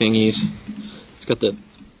shaker thingies. It's got the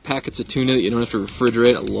packets of tuna that you don't have to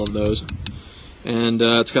refrigerate. I love those. And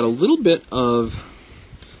it's got a little bit of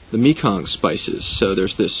the Mekong spices. So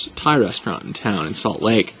there's this Thai restaurant in town in Salt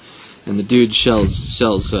Lake, and the dude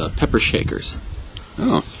sells pepper shakers.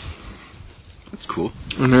 Oh. That's cool.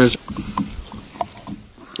 And there's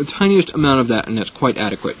the tiniest amount of that, and that's quite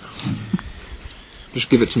adequate. Just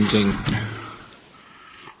give it some zing.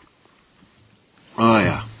 Oh,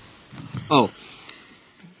 yeah. Oh,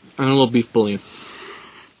 and a little beef bouillon.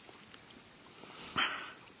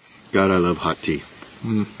 God, I love hot tea.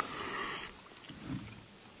 Mm.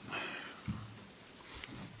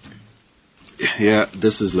 Yeah,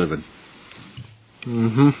 this is living.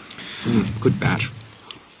 Good batch.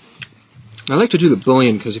 I like to do the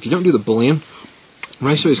bouillon, because if you don't do the bouillon,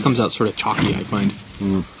 rice always comes out sort of chalky, I find.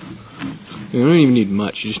 You don't even need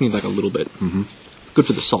much, you just need like a little bit. Good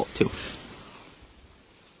for the salt, too.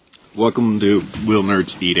 Welcome to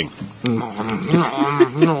Wheelnerds eating.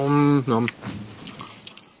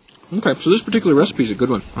 Okay, so this particular recipe is a good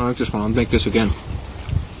one. I like this one. I'll make this again.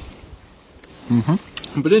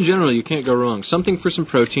 But in general, you can't go wrong. Something for some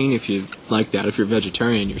protein if you like that. If you're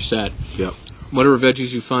vegetarian, you're set. Yep. Whatever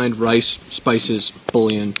veggies you find, rice, spices,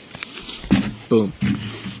 bouillon, boom.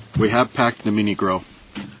 We have packed the mini grow.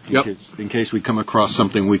 Yep. In case we come across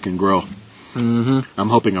something we can grow. I'm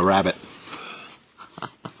hoping a rabbit.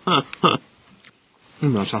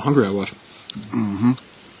 That's how hungry I was.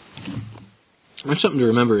 That's something to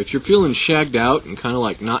remember. If you're feeling shagged out and kind of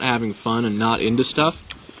like not having fun and not into stuff,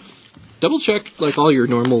 double check like all your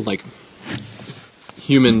normal like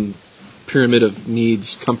human pyramid of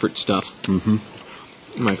needs, comfort stuff. Am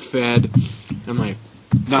I fed? Am I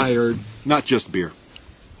tired? Not just beer.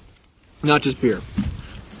 Not just beer.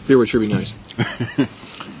 Beer would sure be nice.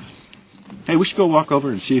 Hey, we should go walk over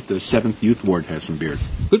and see if the 7th Youth Ward has some beer.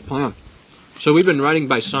 Good plan. So we've been riding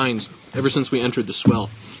by signs ever since we entered the swell.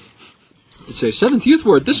 It'd say, 7th Youth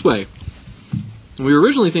Ward, this way. And we were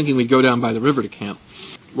originally thinking we'd go down by the river to camp.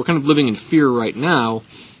 We're kind of living in fear right now.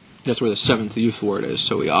 That's where the 7th Youth Ward is,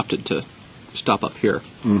 so we opted to stop up here.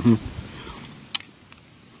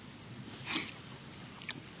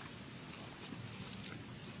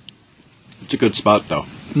 It's a good spot, though.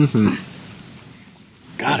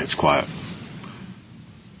 God, it's quiet.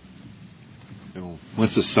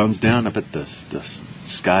 Once the sun's down, I bet the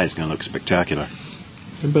sky is going to look spectacular.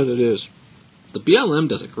 I bet it is. The BLM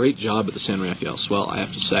does a great job at the San Rafael Swell, I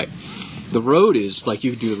have to say. The road is like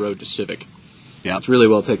you could do the road to Civic. Yeah. It's really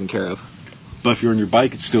well taken care of. But if you're on your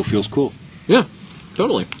bike, it still feels cool. Yeah,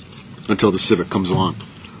 totally. Until the Civic comes along.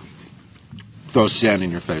 Throws sand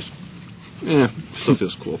in your face. Yeah, still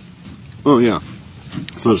feels cool. Oh, yeah.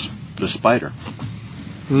 So the Spider.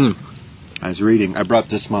 I was reading, I brought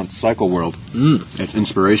this month's Cycle World as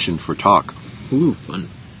inspiration for talk. Ooh, fun.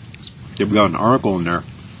 They've got an article in there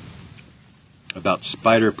about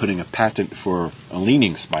Spider putting a patent for a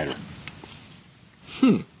leaning spider.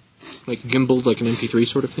 Like gimbaled, like an MP3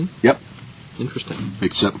 sort of thing? Yep. Interesting.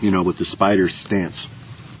 Except, with the spider's stance.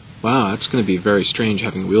 Wow, that's going to be very strange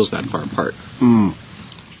having wheels that far apart.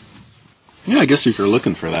 Yeah, I guess if you're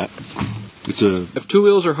looking for that. If two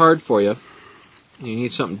wheels are hard for you, you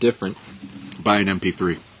need something different. Buy an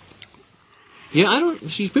MP3. Yeah,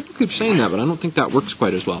 people keep saying that, but I don't think that works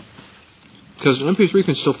quite as well. Because an MP3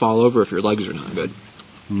 can still fall over if your legs are not good.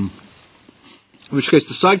 In which case,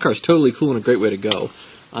 the sidecar is totally cool and a great way to go.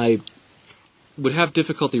 I would have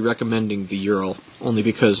difficulty recommending the Ural, only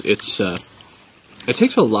because it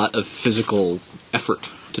takes a lot of physical effort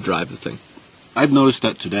to drive the thing. I've noticed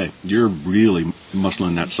that today. You're really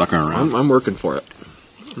muscling that sucker around. I'm working for it.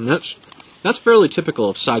 And that's fairly typical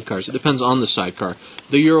of sidecars. It depends on the sidecar.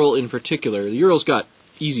 The Ural in particular, the Ural's got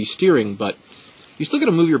easy steering, but you still got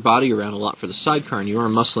to move your body around a lot for the sidecar, and you are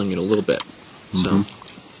muscling it a little bit. So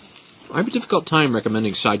I have a difficult time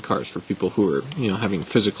recommending sidecars for people who are, having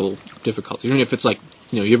physical difficulty. Even if it's like,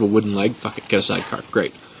 you have a wooden leg, fuck it, get a sidecar.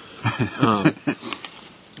 Great.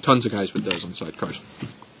 Tons of guys with those on sidecars.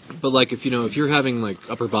 But like if you're having like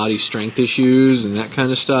upper body strength issues and that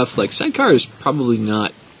kind of stuff, like sidecar is probably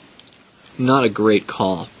not a great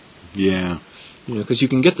call. Yeah. Because you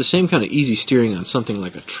can get the same kind of easy steering on something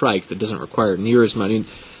like a trike that doesn't require near as much.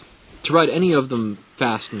 To ride any of them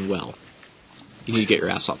fast and well, you need to get your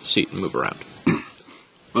ass off the seat and move around.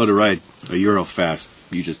 Well, to ride a Euro fast,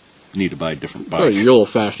 you just need to buy a different bike. Oh, you're a little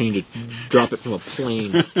fast. You need to drop it from a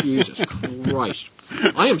plane. Jesus Christ.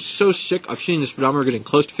 I am so sick of seeing the speedometer getting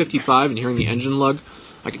close to 55 and hearing the engine lug.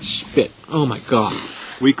 I can spit. Oh, my God.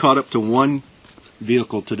 We caught up to one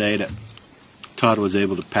vehicle today that Todd was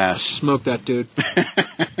able to pass. Smoke that dude.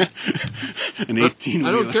 An 18-wheeler.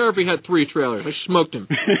 I don't care if he had 3 trailers. I smoked him.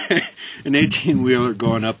 An 18-wheeler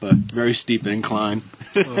going up a very steep incline.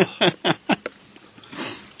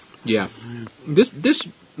 Yeah. This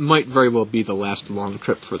might very well be the last long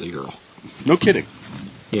trip for the Ural. No kidding.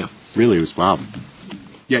 Yeah. Really, it was wild.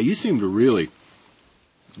 Yeah, you seemed to really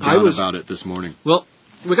about it this morning. Well,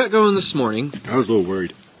 we got going this morning. I was a little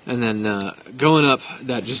worried. And then going up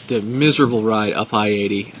that just a miserable ride up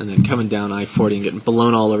I-80, and then coming down I-40 and getting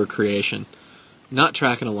blown all over creation. Not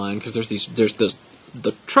tracking a line because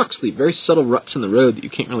the trucks leave very subtle ruts in the road that you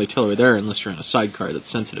can't really tell are there unless you're in a sidecar that's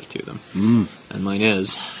sensitive to them. And mine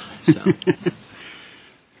is. So.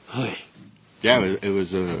 Yeah, it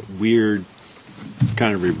was a weird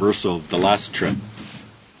kind of reversal of the last trip.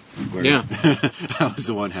 Yeah. I was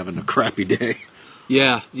the one having a crappy day.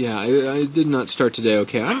 Yeah. I did not start today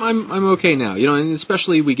okay. I'm okay now. And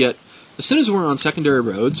especially as soon as we're on secondary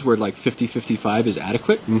roads where like 50-55 is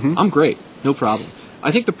adequate, I'm great. No problem.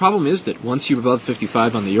 I think the problem is that once you're above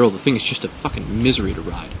 55 on the Ural, the thing is just a fucking misery to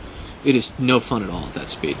ride. It is no fun at all at that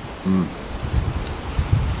speed.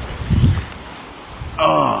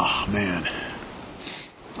 Oh, man.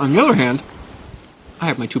 On the other hand, I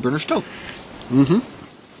have my 2-burner stove.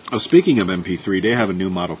 Oh, speaking of MP3, they have a new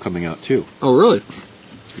model coming out, too. Oh, really?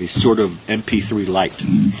 A sort of MP3 Lite.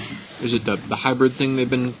 Is it the hybrid thing they've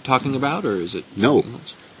been talking about, or is it... No,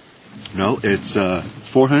 it's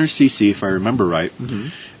 400cc, if I remember right.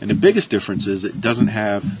 And the biggest difference is it doesn't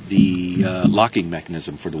have the locking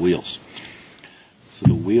mechanism for the wheels. so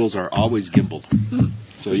the wheels are always gimbaled.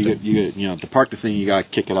 So you get, to park the thing, you got to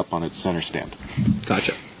kick it up on its center stand.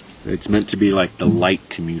 Gotcha. It's meant to be like the light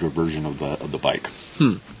commuter version of the bike.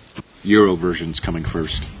 Euro version's coming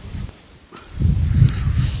first.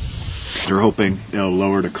 They're hoping it'll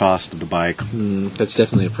lower the cost of the bike. That's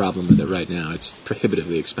definitely a problem with it right now. It's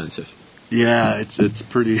prohibitively expensive. Yeah, it's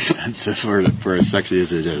pretty expensive for as sexy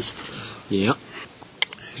as it is. Yeah.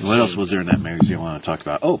 What else was there in that magazine I want to talk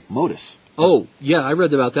about? Oh, Modus. Oh, yeah, I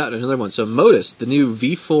read about that in another one. So Modus, the new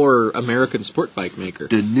V4 American sport bike maker.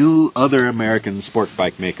 The new other American sport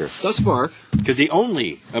bike maker. Thus far, Because the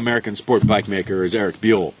only American sport bike maker is Eric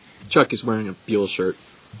Buell. Chuck is wearing a Buell shirt.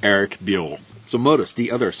 Eric Buell. So Modus, the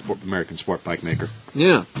other American sport bike maker.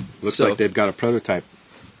 Yeah. Looks So- like they've got a prototype.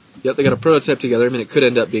 Yep, they got a prototype together. I mean, it could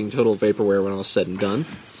end up being total vaporware when all is said and done.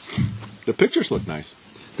 The pictures look nice.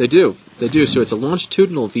 They do. So it's a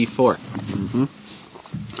longitudinal V4.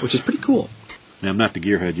 Which is pretty cool. Now, I'm not the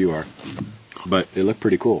gearhead you are, but they look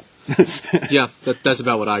pretty cool. Yeah, that's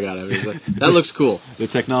about what I got out of it. It's like, that looks cool. The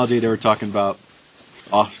technology they were talking about,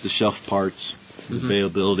 off-the-shelf parts,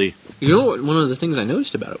 availability. You know what? One of the things I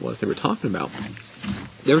noticed about it was they were talking about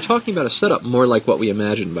a setup more like what we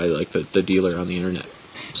imagined by like the dealer on the internet.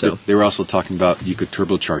 So They were also talking about you could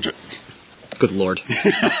turbocharge it. good lord.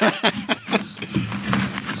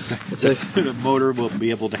 It's a, The motor will be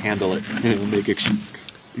able to handle it. It'll make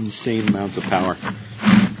insane amounts of power.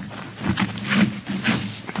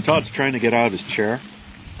 Todd's trying to get out of his chair.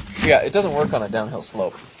 yeah, it doesn't work on a downhill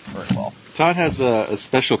slope very well. Todd has a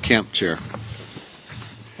special camp chair.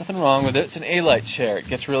 Nothing wrong with it. It's an A-light chair. It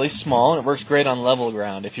gets really small and it works great on level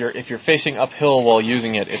ground. If you're facing uphill while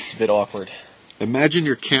using it, it's a bit awkward. Imagine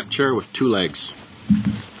your camp chair with two legs.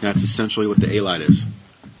 That's essentially what the A-Light is.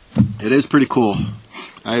 It is pretty cool.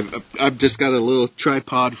 I've just got a little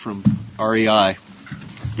tripod from REI.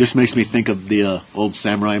 This makes me think of the old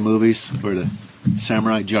samurai movies where the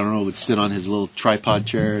samurai general would sit on his little tripod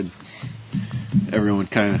chair and everyone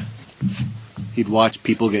he'd watch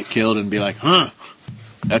people get killed and be like,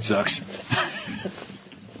 that sucks.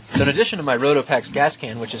 So in addition to my Rotopax gas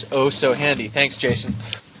can, which is oh so handy, thanks Jason,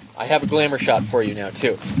 I have a glamour shot for you now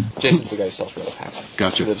too. Jason's the guy who sells Rotopax.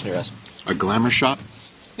 Gotcha. He lives near us. A glamour shot?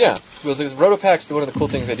 Yeah, because Rotopax, one of the cool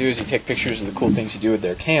things they do is you take pictures of the cool things you do with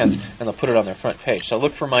their cans, and they'll put it on their front page. So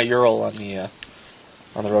look for my URL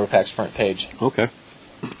on the Rotopax front page Okay.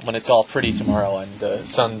 when it's all pretty tomorrow and the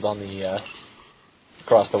sun's on the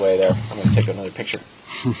across the way there. I'm going to take another picture.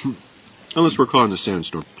 Unless we're calling the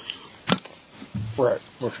sandstorm. We're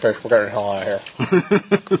getting the hell out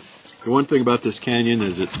of here. The one thing about this canyon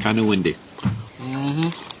is it's kind of windy.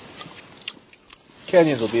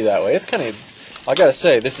 Canyons will be that way. It's kind of. I gotta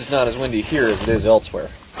say, this is not as windy here as it is elsewhere.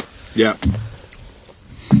 Yeah.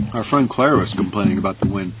 Our friend Claire was complaining about the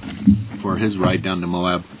wind for his ride down to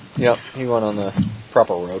Moab. Yep, he went on the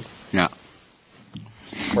proper road, Yeah.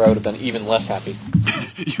 where I would have been even less happy.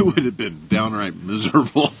 You would have been downright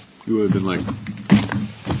miserable. You would have been like,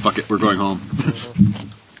 fuck it, we're going home.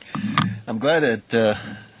 I'm glad that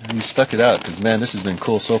you stuck it out, because, man, this has been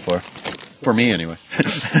cool so far. For me, anyway.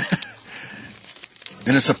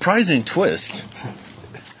 In a surprising twist,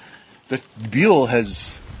 the Buell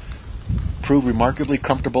has proved remarkably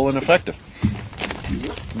comfortable and effective.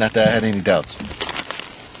 Not that I had any doubts.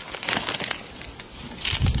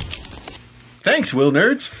 Thanks,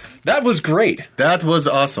 Wheelnerds. That was great. That was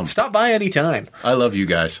awesome. Stop by any time. I love you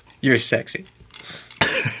guys. You're sexy.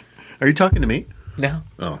 Are you talking to me? No.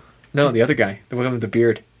 Oh. No, the other guy. The one with the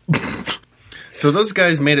beard. So those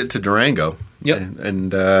guys made it to Durango. Yep.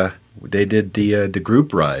 And they did the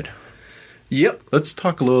group ride. Yep. Let's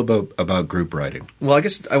talk a little about group riding. Well, I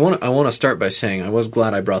guess I want to start by saying I was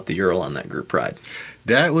glad I brought the Ural on that group ride.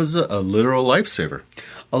 That was a literal lifesaver.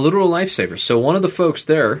 A literal lifesaver. So one of the folks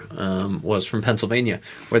there was from Pennsylvania,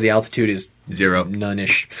 where the altitude is 0.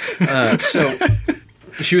 none-ish. So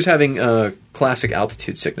she was having classic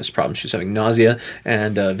altitude sickness problems. She was having nausea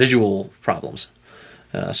and visual problems.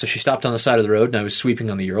 So she stopped on the side of the road, and I was sweeping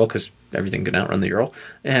on the Ural because everything can outrun the Ural,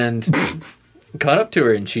 and caught up to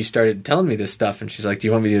her, and she started telling me this stuff, and she's like, "Do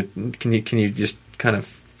you want me to? Can you just kind of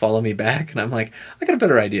follow me back?" And I'm like, "I got a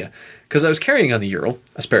better idea," because I was carrying on the Ural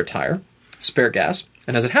a spare tire, spare gas,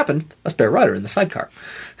 and as it happened, a spare rider in the sidecar.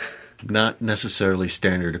 Not necessarily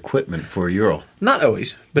standard equipment for a Ural. Not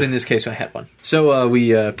always, but in this case, I had one. So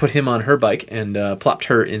we put him on her bike and plopped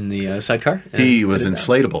her in the sidecar. He was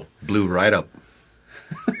inflatable. Blew right up.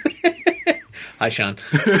 Hi, Sean.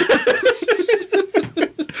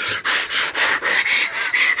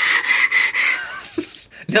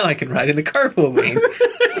 Now I can ride in the carpool lane.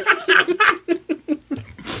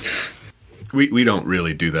 We don't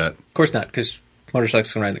really do that. Of course not, because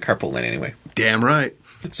Motorcycles can ride in the carpool lane anyway. Damn right.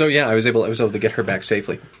 So yeah, I was able to get her back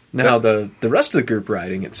safely. Now the rest of the group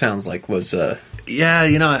riding, it sounds like, was Yeah,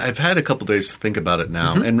 I've had a couple days to think about it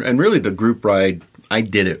now, and really the group ride, I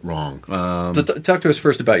did it wrong. So talk to us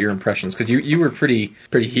first about your impressions, because you were pretty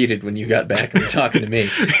heated when you got back and were talking to me.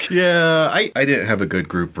 Yeah, I didn't have a good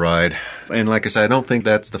group ride, and like I said, I don't think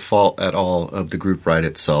that's the fault at all of the group ride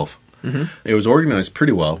itself. It was organized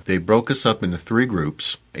pretty well. They broke us up into 3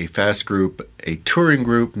 groups: a fast group, a touring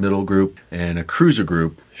group, middle group, and a cruiser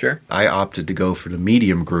group. Sure. I opted to go for the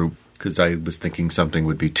medium group because I was thinking something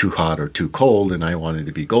would be too hot or too cold, and I wanted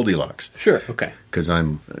to be Goldilocks. Sure, okay. Because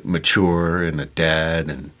I'm mature and a dad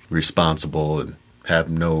and responsible and have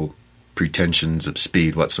no pretensions of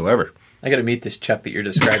speed whatsoever. I got to meet this Chuck that you're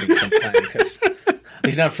describing sometime, because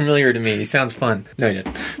he's not familiar to me. He sounds fun. No, he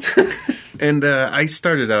didn't. And I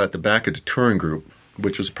started out at the back of the touring group,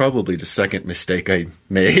 which was probably the second mistake I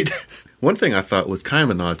made. One thing I thought was kind of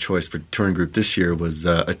an odd choice for the touring group this year was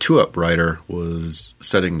a 2-up rider was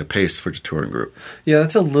setting the pace for the touring group. Yeah,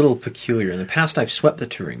 that's a little peculiar. In the past, I've swept the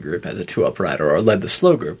touring group as a 2-up rider or led the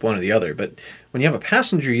slow group, one or the other. But when you have a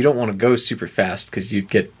passenger, you don't want to go super fast because you'd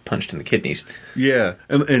get punched in the kidneys. Yeah,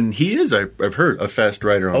 and he is, I've heard, a fast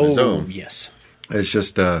rider on his own. Oh, yes. It's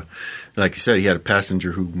just, like you said, he had a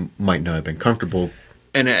passenger who might not have been comfortable.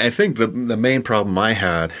 And I think the main problem I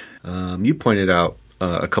had, you pointed out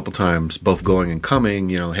a couple times, both going and coming,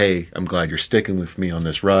 hey, I'm glad you're sticking with me on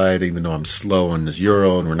this ride, even though I'm slow on this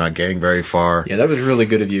Euro and we're not getting very far. Yeah, that was really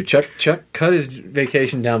good of you. Chuck cut his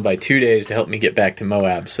vacation down by 2 days to help me get back to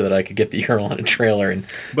Moab so that I could get the Euro on a trailer.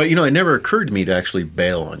 But, it never occurred to me to actually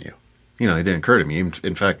bail on you. It didn't occur to me.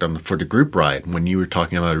 In fact, for the group ride, when you were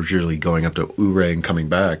talking about originally going up to Ouray and coming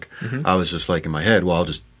back, I was just like in my head, well, I'll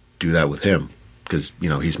just do that with him because,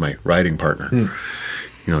 he's my riding partner.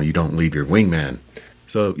 You don't leave your wingman.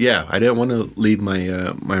 So, yeah, I didn't want to leave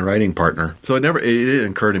my my riding partner. So it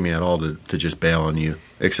didn't occur to me at all to just bail on you,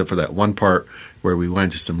 except for that one part where we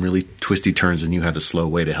went to some really twisty turns and you had to slow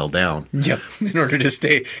way to hell down. Yep, in order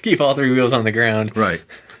to keep all 3 wheels on the ground. Right.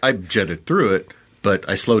 I jetted through it. But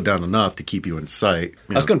I slowed down enough to keep you in sight.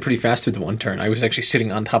 I was going pretty fast through the one turn. I was actually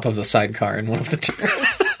sitting on top of the sidecar in one of the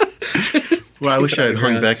turns. Well, I wish I had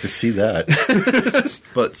hung back to see that.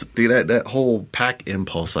 But that whole pack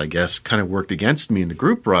impulse, I guess, kind of worked against me in the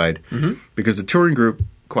group ride because the touring group,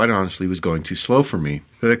 quite honestly, was going too slow for me.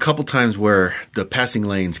 There were a couple times where the passing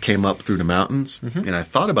lanes came up through the mountains, and I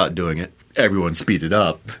thought about doing it. Everyone speeded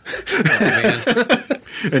up. Oh, man.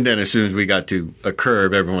 And then as soon as we got to a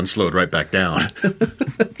curb, everyone slowed right back down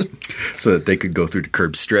so that they could go through the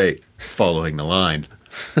curb straight, following the line.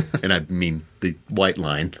 And I mean the white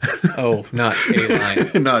line. Oh, not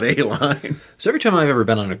a line. Not a line. So every time I've ever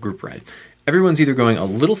been on a group ride, everyone's either going a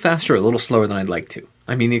little faster or a little slower than I'd like to.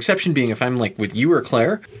 I mean, the exception being if I'm like with you or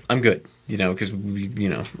Claire, I'm good. Because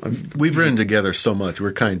we've ridden together so much,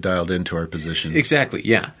 we're kind of dialed into our positions. Exactly,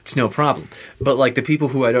 yeah, it's no problem. But like the people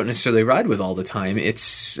who I don't necessarily ride with all the time,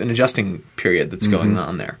 it's an adjusting period that's going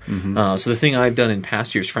on there. So the thing I've done in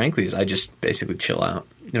past years, frankly, is I just basically chill out.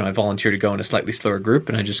 I volunteer to go in a slightly slower group,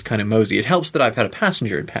 and I just kind of mosey. It helps that I've had a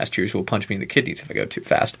passenger in past years who will punch me in the kidneys if I go too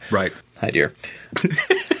fast. Right. Hi, dear.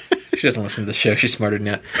 She doesn't listen to the show. She's smarter than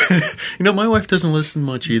that. My wife doesn't listen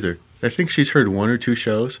much either. I think she's heard 1 or 2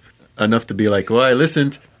 shows. Enough to be like, well, I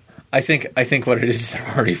listened. I think what it is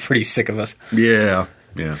they're already pretty sick of us. Yeah.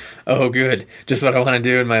 Oh, good. Just what I want to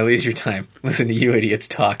do in my leisure time. Listen to you idiots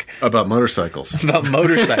talk. About motorcycles. About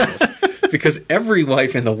motorcycles. Because every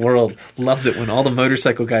wife in the world loves it when all the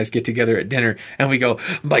motorcycle guys get together at dinner and we go,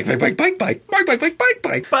 bike, bike, bike, bike, bike, bike, bike, bike, bike,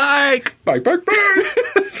 bike, bike, bike, bike,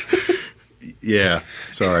 bike. Yeah.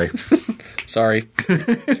 Sorry. Sorry.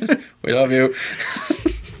 We love you.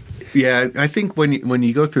 Yeah, I think when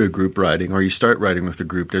you go through a group riding or you start riding with a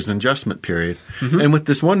group, there's an adjustment period. And with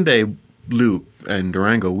this one-day loop and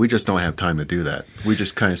Durango, we just don't have time to do that. We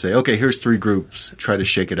just kind of say, okay, here's 3 groups. Try to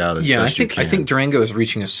shake it out as best you can. I think Durango is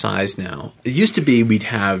reaching a size now. It used to be we'd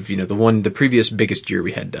have, the previous biggest year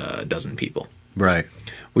we had a dozen people. Right.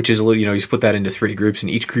 Which is a little, you split that into 3 groups, and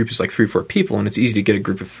each group is like 3 or 4 people, and it's easy to get a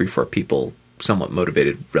group of 3 or 4 people somewhat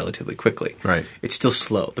motivated relatively quickly. Right. It's still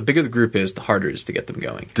slow. The bigger the group is, the harder it is to get them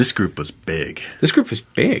going. This group was big.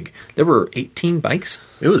 There were 18 bikes.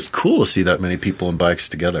 It was cool to see that many people on bikes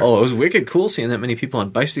together. Oh, it was wicked cool seeing that many people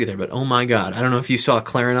on bikes together, but oh my God. I don't know if you saw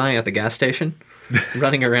Claire and I at the gas station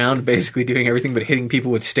running around basically doing everything but hitting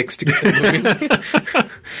people with sticks to get them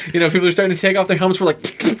moving. People are starting to take off their helmets. We're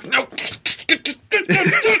like, no.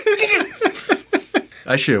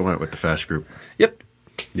 I should have went with the fast group. Yep.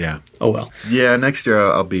 Yeah. Oh, well. Yeah, next year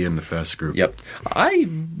I'll be in the fast group. Yep. I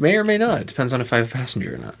may or may not. It depends on if I have a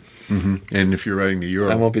passenger or not. And if you're riding the Euro.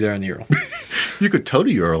 I won't be there on the Ural. You could tow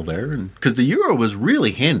the Ural there, because the Euro was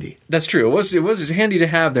really handy. That's true. It was handy to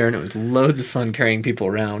have there, and it was loads of fun carrying people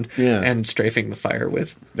around and strafing the fire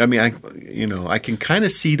with. I mean, I can kind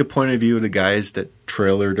of see the point of view of the guys that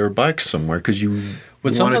trailer their bikes somewhere, because you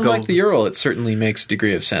with something like the Ural, it certainly makes a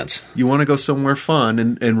degree of sense. You want to go somewhere fun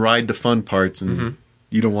and ride the fun parts, and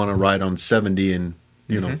you don't want to ride on 70 and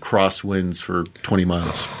crosswinds for 20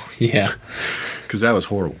 miles. Yeah, because that was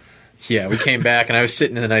horrible. Yeah, we came back, and I was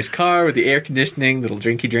sitting in a nice car with the air conditioning, little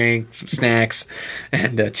drinky drink, some snacks,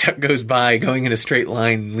 and Chuck goes by, going in a straight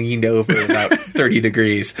line, leaned over about 30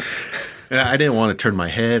 degrees. I didn't want to turn my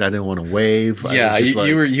head. I didn't want to wave. Yeah,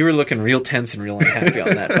 you were looking real tense and real unhappy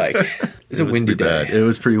on that bike. It was a windy day. Bad. It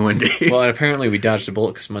was pretty windy. Well, and apparently we dodged a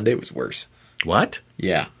bullet because Monday was worse. What?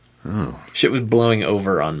 Yeah. Oh. Shit was blowing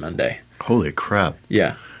over on Monday. Holy crap.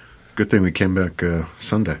 Yeah. Good thing we came back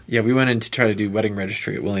Sunday. Yeah, we went in to try to do wedding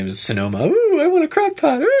registry at Williams Sonoma. Ooh, I want a crock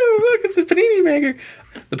pot. Ooh, look, it's a panini maker.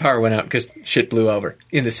 The power went out because shit blew over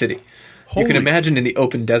in the city. You can imagine in the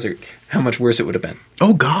open desert how much worse it would have been.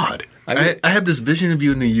 Oh, God. I have this vision of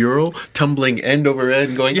you in the Ural, tumbling end over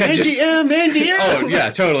end, going, NDM, NDM! Oh, yeah,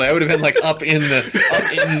 totally. I would have been like up in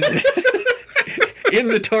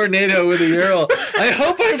the tornado with the Ural. I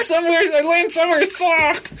hope I land somewhere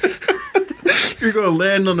soft. You're going to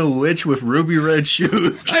land on a witch with ruby red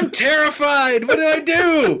shoes. I'm terrified. What do I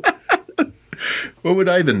do? What would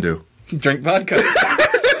Ivan do? Drink vodka.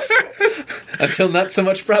 Until not so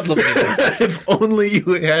much problem anymore. If only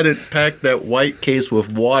you hadn't packed that white case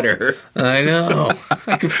with water. I know.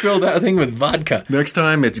 I could fill that thing with vodka. Next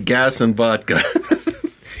time, it's gas and vodka.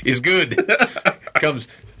 Is good. Comes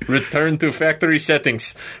return to factory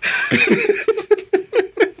settings.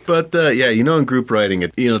 But, in group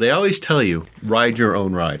riding, they always tell you, ride your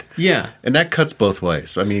own ride. Yeah. And that cuts both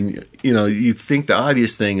ways. I mean, you think the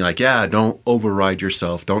obvious thing, like, don't override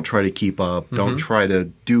yourself. Don't try to keep up. Don't try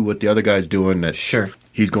to do what the other guy's doing. Sure.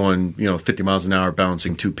 He's going, 50 miles an hour,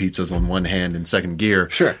 balancing 2 pizzas on one hand in second gear.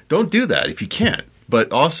 Sure. Don't do that if you can't.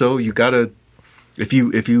 But also, you got to, if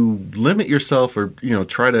you limit yourself or,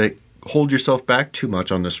 try to hold yourself back too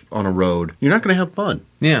much on a road, you're not going to have fun.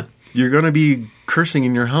 Yeah. You're going to be cursing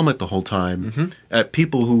in your helmet the whole time at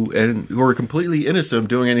people who are completely innocent of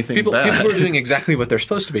doing anything bad. People who are doing exactly what they're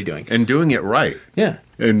supposed to be doing. And doing it right. Yeah.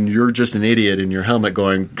 And you're just an idiot in your helmet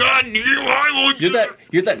going, God,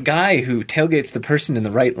 you're that guy who tailgates the person in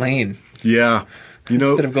the right lane. Yeah.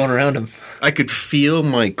 Instead of going around him. I could feel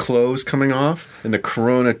my clothes coming off and the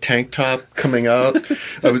Corona tank top coming out.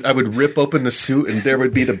 I would rip open the suit and there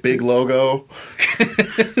would be the big logo.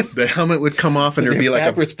 The helmet would come off and there'd be like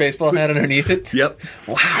backwards baseball hat underneath it. Yep.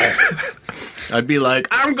 Wow. I'd be like,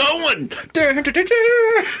 I'm going! Do a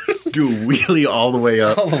wheelie all the way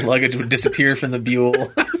up. All the luggage would disappear from the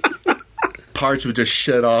Buell. Parts would just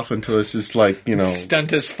shut off until it's just like,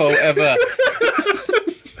 Stunt as forever.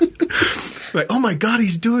 Like, oh my God,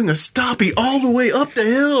 he's doing a stoppie all the way up the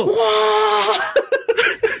hill.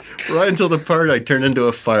 Right until the part I turned into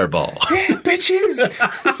a fireball. Yeah, bitches!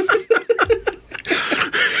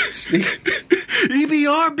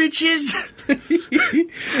 EBR, bitches!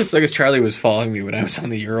 So I guess Charlie was following me when I was on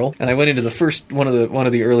the Ural, and I went into the first one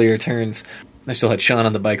of the earlier turns. I still had Sean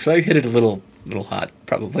on the bike, so I hit it a little hot,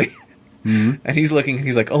 probably. Mm-hmm. And he's looking, and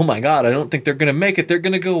he's like, oh my God, I don't think they're going to make it. They're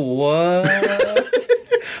going to go, what?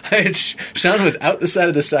 Sean was out the side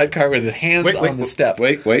of the sidecar with his hands on the step.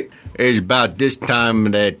 Wait. It's about this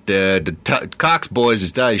time that the Cox boys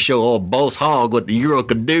decided to show old Boss Hogg what the Euro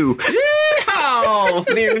could do. Yeehaw!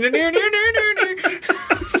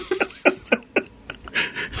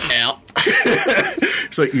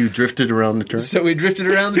 So you drifted around the turn? So we drifted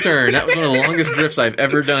around the turn. That was one of the longest drifts I've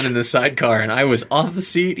ever done in the sidecar. And I was off the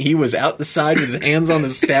seat. He was out the side with his hands on the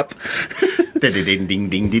step.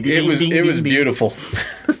 It was beautiful.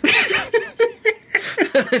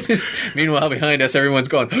 Meanwhile, behind us, everyone's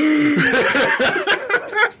going,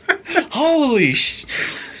 holy sh...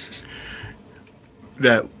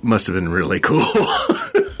 That must have been really cool.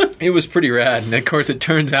 It was pretty rad. And of course, it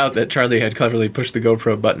turns out that Charlie had cleverly pushed the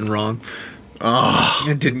GoPro button wrong. Oh.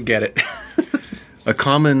 And didn't get it. A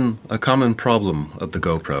common problem of the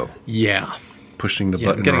GoPro. Yeah. Pushing the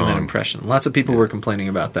button getting wrong. That impression. Lots of people were complaining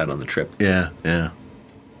about that on the trip. Yeah.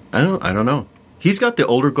 I don't know. He's got the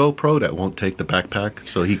older GoPro that won't take the backpack,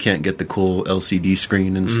 so he can't get the cool LCD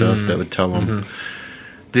screen and stuff that would tell him.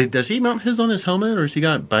 Mm-hmm. Does he mount his on his helmet, or has he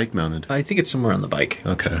got bike mounted? I think it's somewhere on the bike.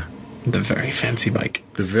 Okay. The very fancy bike.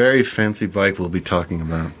 The very fancy bike we'll be talking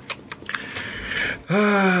about.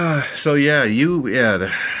 So yeah, you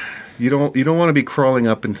don't want to be crawling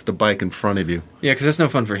up into the bike in front of you Yeah, because that's no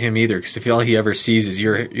fun for him either. Because if all he ever sees is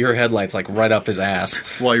your headlights like right up his ass,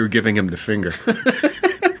 while you're giving him the finger.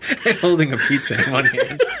 and holding a pizza in one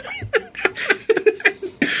hand.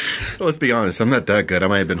 Well, let's be honest, I'm not that good. I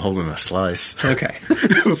might have been holding a slice. Okay.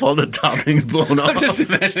 With all the toppings blown off. I'm just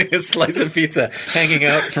imagining a slice of pizza hanging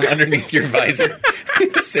out from underneath your visor.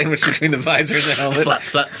 Sandwiched between the visor and the helmet. Flap,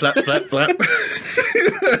 flap, flap, flap, flap.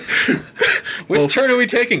 Which turn are we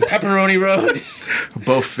taking? Pepperoni Road?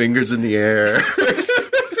 Both fingers in the air.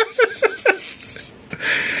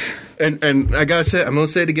 And I gotta say, I'm gonna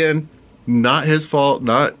say it again. Not his fault,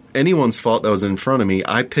 not anyone's fault that was in front of me.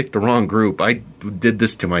 I picked the wrong group. I did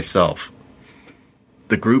this to myself.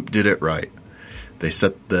 The group did it right. They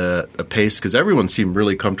set the pace because everyone seemed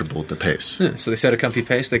really comfortable with the pace. Yeah, so they set a comfy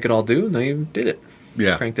pace they could all do, and they did it.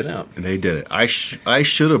 Yeah. Cranked it out. And they did it. I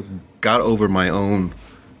should have got over my own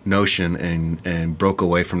notion and broke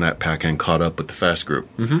away from that pack and caught up with the fast group.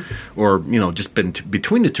 Mm-hmm. Or, just been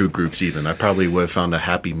between the two groups even. I probably would have found a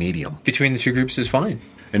happy medium. Between the two groups is fine.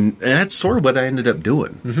 And that's sort of what I ended up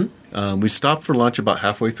doing. Mm-hmm. We stopped for lunch about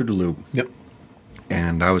halfway through the loop. Yep.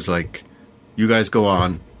 And I was like, you guys go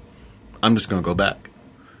on. I'm just going to go back.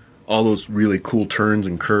 All those really cool turns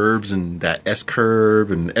and curves and that S-curve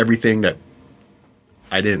and everything that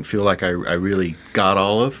I didn't feel like I really got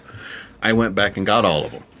all of, I went back and got all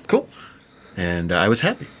of them. Cool. And I was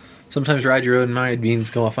happy. Sometimes ride your own mind means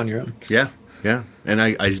go off on your own. Yeah, yeah. And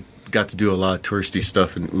I got to do a lot of touristy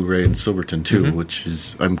stuff in Ouray and Silverton too, which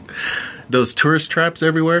is those tourist traps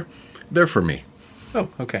everywhere. They're for me. Oh,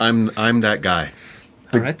 okay. I'm that guy.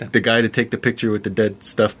 All right then. The guy to take the picture with the dead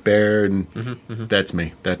stuffed bear, and that's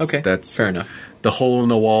me. That's fair enough. The hole in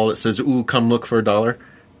the wall that says, "Ooh, come look for $1."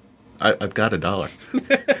 I've got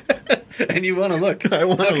 $1. And you want to look. I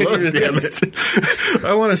want to look. Damn it.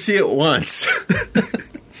 I want to see it once.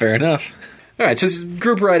 Fair enough. All right, so this is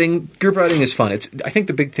group riding. Group riding is fun. I think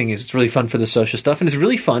the big thing is it's really fun for the social stuff, and it's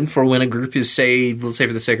really fun for when a group is, let's say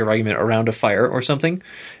for the sake of argument, around a fire or something,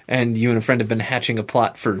 and you and a friend have been hatching a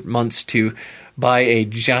plot for months to buy a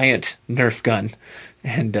giant Nerf gun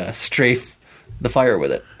and strafe the fire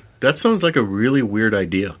with it. That sounds like a really weird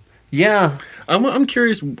idea. Yeah. I'm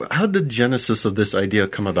curious, how did the genesis of this idea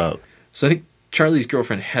come about? So I think Charlie's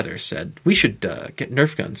girlfriend Heather said, we should get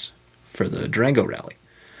Nerf guns for the Durango rally.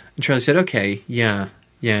 And Charlie said, okay, yeah.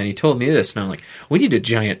 And he told me this, and I'm like, we need a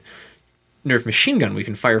giant Nerf machine gun we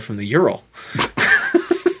can fire from the Ural.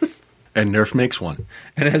 And Nerf makes one.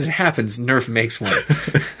 And as it happens, Nerf makes one.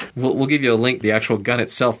 We'll give you a link, the actual gun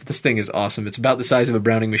itself. This thing is awesome. It's about the size of a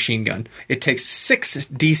Browning machine gun. It takes 6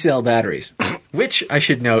 D-cell batteries, which, I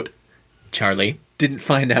should note, Charlie didn't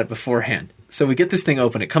find out beforehand. So we get this thing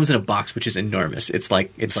open. It comes in a box, which is enormous. It's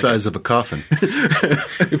like the size of a coffin.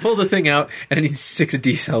 You pull the thing out, and it needs 6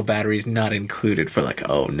 D-cell batteries not included for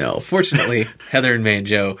oh no. Fortunately, Heather and May and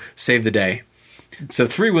Joe saved the day. So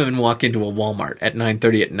 3 women walk into a Walmart at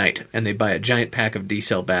 9:30 at night, and they buy a giant pack of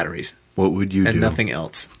D-cell batteries. What would you do? And nothing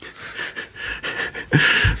else.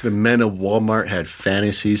 The men of Walmart had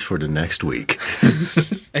fantasies for the next week.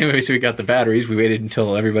 Anyway, so we got the batteries. We waited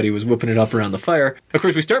until everybody was whooping it up around the fire. Of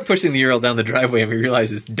course, we start pushing the Ural down the driveway, and we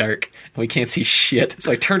realize it's dark, and we can't see shit.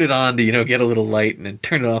 So I turn it on to, get a little light, and then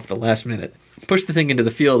turn it off at the last minute. Push the thing into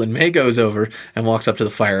the field, and May goes over and walks up to the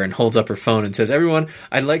fire and holds up her phone and says, everyone,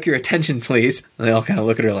 I'd like your attention, please. And they all kind of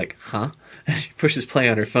look at her like, huh? And she pushes play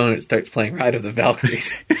on her phone, and it starts playing Ride of the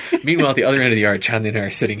Valkyries. Meanwhile, at the other end of the yard, Charlie and I are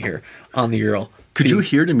sitting here on the Ural. Could you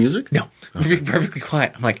hear the music? No. We're being perfectly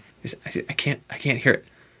quiet. I'm like, I can't hear it.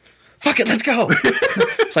 Fuck it, let's go.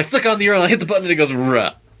 So I flick on the Ural, I hit the button, and it goes,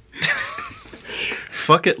 ruh.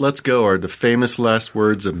 Fuck it, let's go are the famous last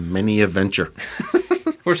words of many a venture.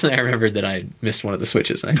 Fortunately, I remembered that I missed one of the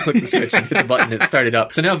switches, and I clicked the switch and hit the button, and it started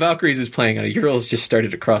up. So now Valkyries is playing on a Ural's just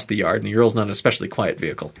started across the yard, and the Ural's not an especially quiet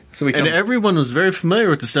vehicle. So and everyone was very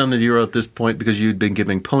familiar with the sound of the Ural at this point because you'd been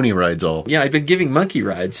giving pony rides all. Yeah, I'd been giving monkey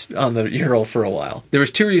rides on the Ural for a while. There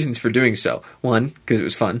was 2 reasons for doing so. 1, because it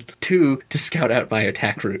was fun. 2, to scout out my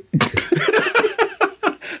attack route.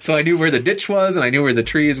 So I knew where the ditch was, and I knew where the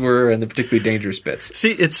trees were, and the particularly dangerous bits.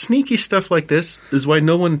 See, it's sneaky stuff like this is why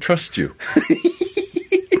no one trusts you.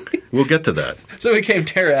 We'll get to that. So we came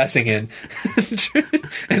terrassing in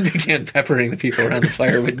and began peppering the people around the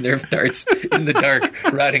fire with Nerf darts in the dark,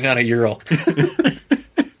 riding on a Ural.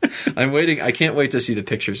 I'm waiting. I can't wait to see the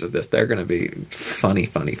pictures of this. They're going to be funny.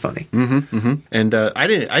 And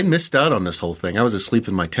I missed out on this whole thing. I was asleep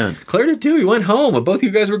in my tent. Claire did too. He went home, but both of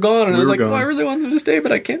you guys were gone. And I was were like, gone. I really want them to stay,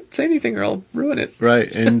 but I can't say anything or I'll ruin it.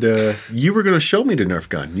 Right. And you were going to show me the Nerf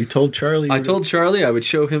gun. You told Charlie. I told Charlie I would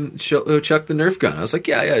show Chuck the Nerf gun. I was like,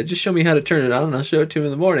 yeah, just show me how to turn it on and I'll show it to him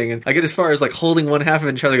in the morning. And I get as far as like holding one half of it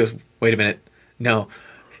and Charlie goes, wait a minute. No.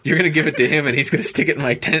 You're going to give it to him and he's going to stick it in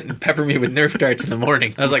my tent and pepper me with Nerf darts in the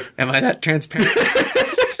morning. I was like, am I that transparent?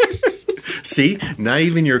 See? Not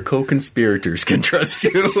even your co-conspirators can trust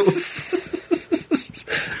you.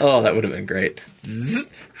 Oh, that would have been great.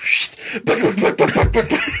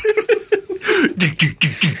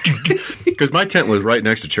 Because my tent was right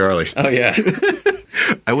next to Charlie's. Oh, yeah.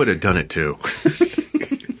 I would have done it too.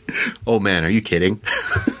 Oh, man, are you kidding?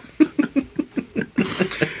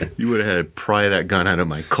 You would have had to pry that gun out of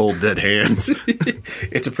my cold, dead hands.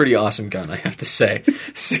 It's a pretty awesome gun, I have to say.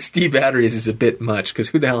 6D batteries is a bit much, because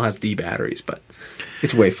who the hell has D batteries? But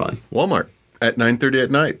it's way fun. Walmart at 9:30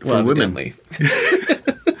 at night for women. Evidently.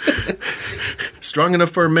 Strong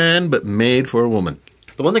enough for a man, but made for a woman.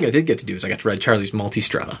 The one thing I did get to do is I got to ride Charlie's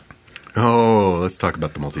Multistrada. Oh, let's talk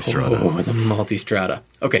about the Multistrada. Oh, the Multistrada.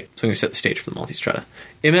 Okay, so I'm going to set the stage for the Multistrada.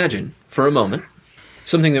 Imagine, for a moment,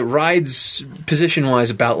 something that rides position-wise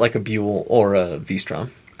about like a Buell or a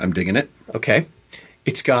V-Strom. I'm digging it. Okay.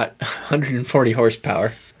 It's got 140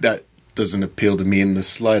 horsepower. That doesn't appeal to me in the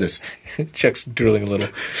slightest. Chuck's drooling a little.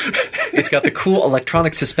 It's got the cool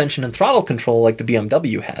electronic suspension and throttle control like the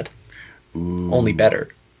BMW had. Ooh. Only better.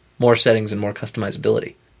 More settings and more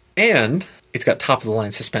customizability. And it's got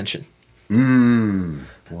top-of-the-line suspension.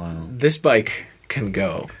 Wow. This bike can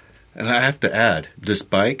go. And I have to add, this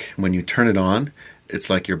bike, when you turn it on, it's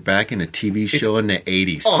like you're back in a TV show in the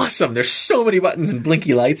 80s. Awesome. There's so many buttons and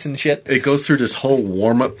blinky lights and shit. It goes through this whole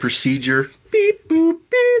warm-up procedure. Beep, boop,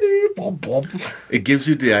 beep, doop, boop, boop. It gives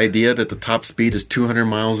you the idea that the top speed is 200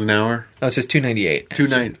 miles an hour. Oh, it says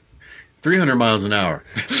 298. 300 miles an hour.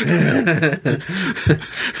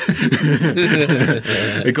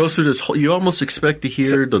 It goes through this whole... You almost expect to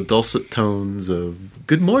hear the dulcet tones of,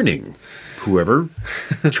 good morning, whoever.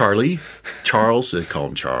 Charles, they call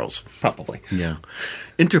him Charles. Probably. Yeah.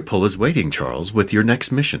 Interpol is waiting, Charles, with your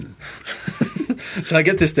next mission. So I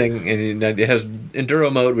get this thing, and it has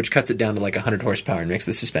enduro mode, which cuts it down to like 100 horsepower and makes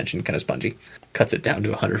the suspension kind of spongy. Cuts it down to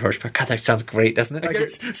 100 horsepower. God, that sounds great, doesn't it? I can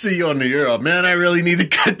see you on the Euro. Man, I really need to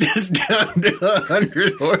cut this down to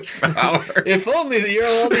 100 horsepower. If only the Euro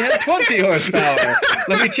only had 20 horsepower.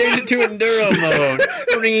 Let me change it to enduro mode.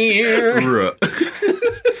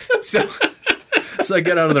 So I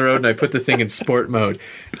get out on the road and I put the thing in sport mode.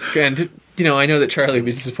 And, you know, I know that Charlie would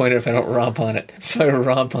be disappointed if I don't romp on it. So I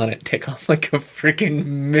romp on it, take off like a freaking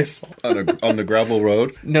missile. On the gravel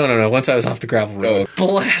road? No. Once I was off the gravel road,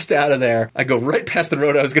 blast out of there. I go right past the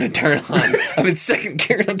road I was going to turn on. I'm in second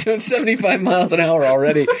gear and I'm doing 75 miles an hour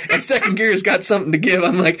already. And second gear's got something to give.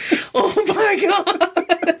 I'm like, oh my God.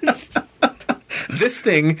 This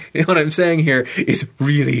thing, what I'm saying here, is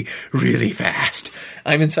really, really fast.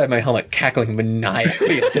 I'm inside my helmet cackling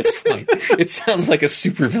maniacally at this point. It sounds like a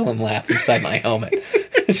supervillain laugh inside my helmet.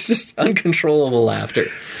 It's just uncontrollable laughter.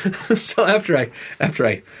 So after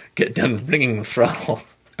I get done ringing the throttle...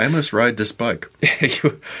 I must ride this bike.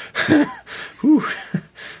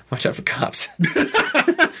 Watch out for cops.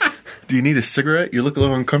 Do you need a cigarette? You look a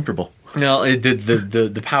little uncomfortable. No,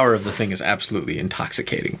 the power of the thing is absolutely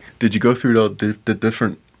intoxicating. Did you go through the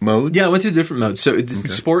different modes? Yeah, I went through different modes. So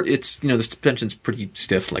sport, it's, the suspension's pretty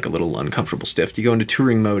stiff, like a little uncomfortable stiff. You go into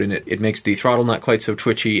touring mode and it makes the throttle not quite so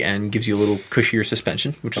twitchy and gives you a little cushier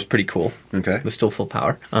suspension, which is pretty cool. Okay. But still full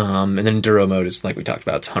power. And then enduro mode is, like we talked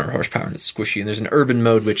about, it's 100 horsepower and it's squishy. And there's an urban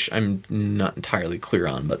mode, which I'm not entirely clear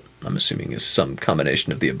on, but I'm assuming is some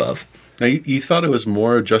combination of the above. Now, you thought it was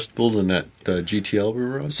more adjustable than that GTL we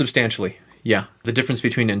were on? Substantially, yeah. The difference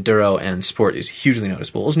between enduro and sport is hugely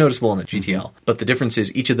noticeable. It was noticeable in the GTL. But the difference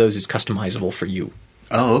is each of those is customizable for you.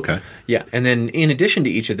 Oh, okay. Yeah, and then in addition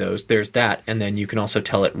to each of those, there's that, and then you can also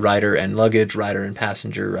tell it rider and luggage, rider and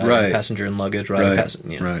passenger, rider and passenger and luggage, rider and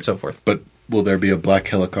passenger, and so forth. But will there be a black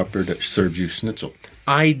helicopter that serves you schnitzel?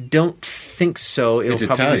 I don't think so. It'll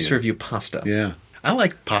probably Italian. serve you pasta. Yeah. I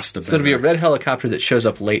like pasta better. So it'll be a red helicopter that shows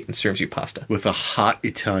up late and serves you pasta. With a hot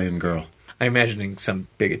Italian girl. I'm imagining some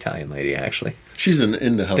big Italian lady, actually. She's in the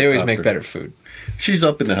helicopter. They always make better food. She's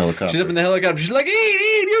up in the helicopter. She's up in the helicopter. She's like,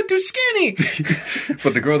 eat, you're too skinny.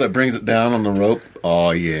 But the girl that brings it down on the rope,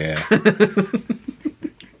 oh, yeah.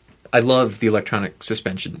 I love the electronic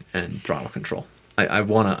suspension and throttle control. I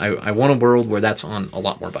want a world where that's on a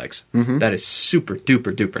lot more bikes. That is super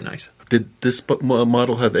duper duper nice. Did this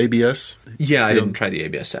model have ABS? Yeah, I didn't try the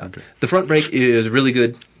ABS out. Okay. The front brake is really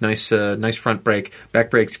good. Nice front brake. Back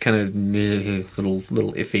brake's kind of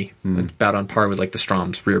little iffy. It's about on par with like the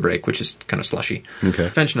Strom's rear brake, which is kind of slushy. Okay.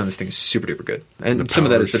 Suspension on this thing is super duper good, and some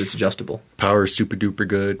of that is that it's adjustable. Power is super duper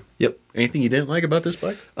good. Yep. Anything you didn't like about this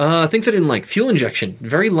bike? Things I didn't like. Fuel injection,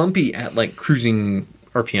 very lumpy at like cruising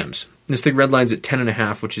RPMs. This thing redlines at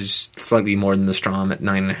 10.5, which is slightly more than the Strom at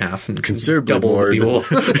 9.5, and considerably double more. The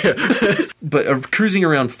Buell. But cruising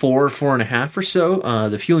around 4.5 or so,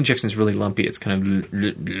 the fuel injection is really lumpy. It's kind of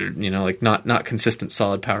like not consistent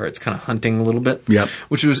solid power. It's kind of hunting a little bit. Yep.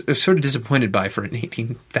 Which I was sort of disappointed by for an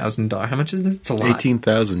 $18,000. How much is this? It's a lot.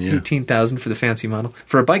 $18,000. Yeah. $18,000 for the fancy model.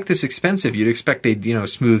 For a bike this expensive, you'd expect they'd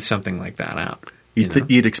smooth something like that out.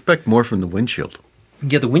 You'd expect more from the windshield.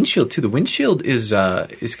 Yeah, the windshield too. The windshield is kind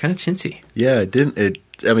of chintzy. Yeah,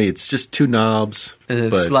 it's just two knobs, and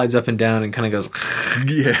it slides up and down and kind of goes.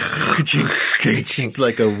 Yeah, it's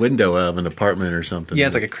like a window of an apartment or something. Yeah,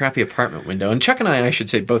 it's like a crappy apartment window. And Chuck and I should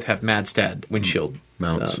say, both have Madstad windshield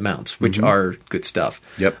mounts, which are good stuff.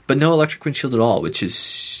 Yep. But no electric windshield at all, which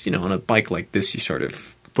is on a bike like this, you sort of.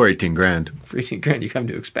 For $18,000. For $18,000, you come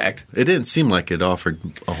to expect. It didn't seem like it offered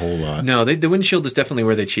a whole lot. No, the windshield is definitely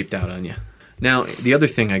where they cheaped out on you. Now, the other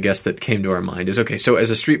thing I guess that came to our mind is, okay, so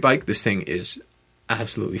as a street bike, this thing is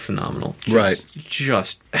absolutely phenomenal.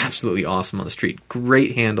 Just absolutely awesome on the street.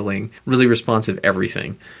 Great handling, really responsive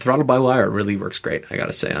everything. Throttle by wire really works great, I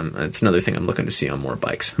gotta say. It's another thing I'm looking to see on more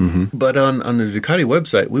bikes. Mm-hmm. But on the Ducati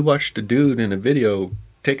website, we watched a dude in a video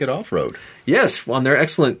take it off-road. Yes, on their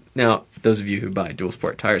excellent... Now, those of you who buy dual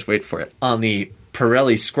sport tires, wait for it. On the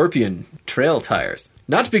Pirelli Scorpion trail tires.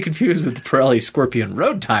 Not to be confused with the Pirelli Scorpion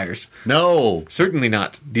road tires. No. Certainly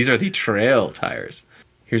not. These are the trail tires.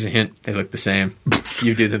 Here's a hint. They look the same.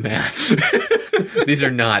 You do the math. These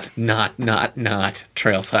are not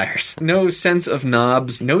trail tires. No sense of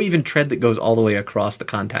knobs. No even tread that goes all the way across the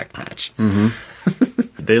contact patch.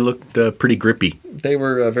 Mm-hmm. They looked pretty grippy. They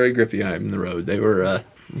were very grippy on the road. They were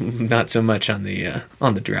not so much on the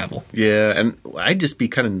gravel. Yeah, and I'd just be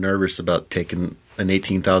kind of nervous about taking an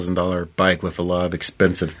 $18,000 bike with a lot of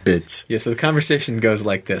expensive bits. Yeah, so the conversation goes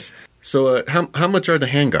like this. So how much are the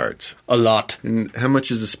handguards? A lot. And how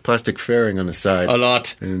much is this plastic fairing on the side? A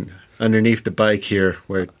lot. And underneath the bike here,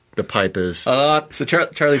 where the pipe is? A lot. So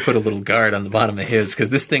Charlie put a little guard on the bottom of his, because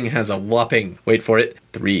this thing has a whopping, wait for it,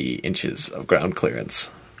 3 inches of ground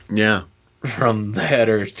clearance. Yeah. From the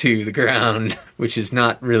header to the ground, which is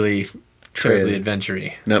not really terribly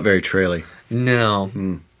adventure-y. Not very traily. No.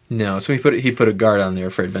 No. So he put a guard on there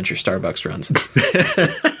for adventure Starbucks runs.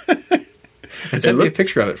 And sent me a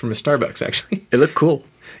picture of it from a Starbucks, actually. It looked cool.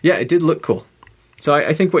 Yeah, it did look cool. So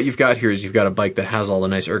I think what you've got here is you've got a bike that has all the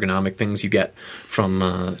nice ergonomic things you get from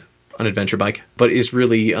an adventure bike, but is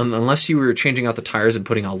really, unless you were changing out the tires and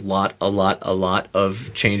putting a lot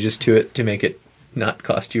of changes to it to make it not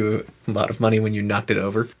cost you a lot of money when you knocked it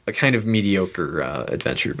over, a kind of mediocre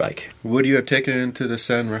adventure bike. Would you have taken it into the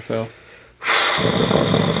San Rafael?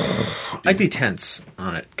 I'd be tense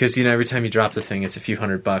on it because every time you drop the thing, it's a few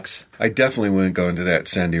 $100. I definitely wouldn't go into that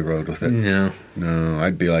sandy road with it. No,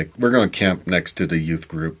 I'd be like, we're going to camp next to the youth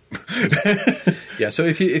group. Yeah, so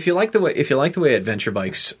if you like the way adventure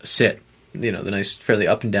bikes sit, the nice, fairly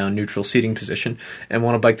up and down neutral seating position, and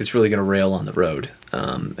want a bike that's really going to rail on the road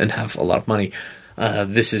and have a lot of money,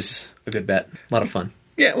 this is a good bet. A lot of fun.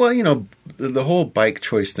 Yeah, well, the whole bike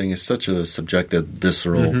choice thing is such a subjective,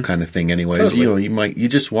 visceral kind of thing anyways. Totally. You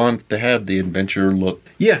just want to have the adventure look,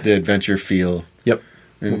 yeah, the adventure feel. Yep.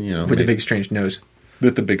 And, with the big strange nose.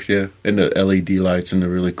 With the big, yeah, and the LED lights and the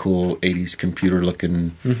really cool 80s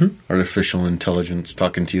computer-looking artificial intelligence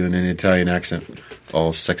talking to you in an Italian accent,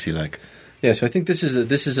 all sexy-like. Yeah, so I think this is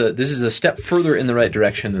a step further in the right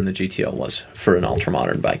direction than the GTL was for an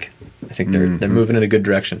ultra-modern bike. I think they're moving in a good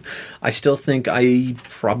direction. I still think I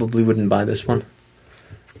probably wouldn't buy this one.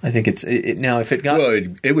 I think now if it got... Well,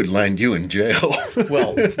 it would land you in jail.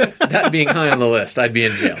 Well, that being high on the list, I'd be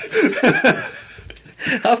in jail.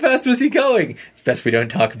 How fast was he going? It's best we don't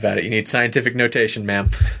talk about it. You need scientific notation, ma'am.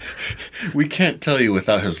 We can't tell you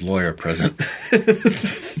without his lawyer present.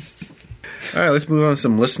 All right, let's move on to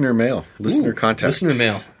some listener mail. Contact. Listener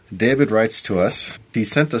mail. David writes to us. He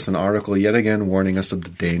sent us an article yet again warning us of the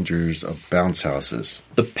dangers of bounce houses.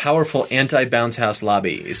 The powerful anti-bounce house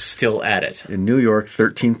lobby is still at it. In New York,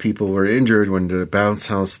 13 people were injured when the bounce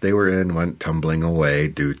house they were in went tumbling away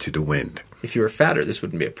due to the wind. If you were fatter, this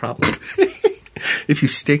wouldn't be a problem. If you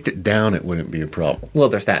staked it down, it wouldn't be a problem. Well,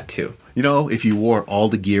 there's that too. You know, if you wore all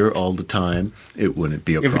the gear all the time, it wouldn't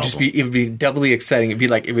be a problem. It would be doubly exciting. It would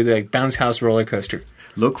be like bounce house roller coaster.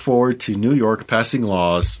 Look forward to New York passing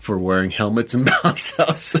laws for wearing helmets in bounce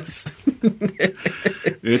houses.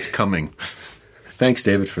 It's coming. Thanks,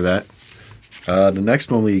 David, for that. The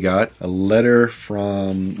next one we got, a letter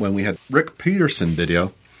from when we had Rick Peterson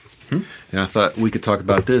video. And I thought we could talk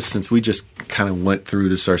about this since we just kind of went through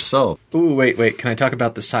this ourselves. Ooh, wait. Can I talk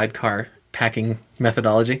about the sidecar packing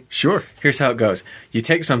methodology? Sure. Here's how it goes. You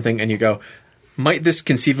take something and you go, might this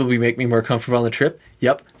conceivably make me more comfortable on the trip?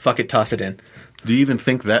 Yep. Fuck it, toss it in. Do you even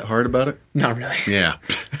think that hard about it? Not really. Yeah.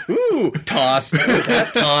 Ooh, toss.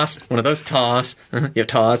 Toss. One of those toss. Yep,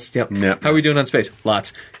 toss. Yep. How are we doing on space?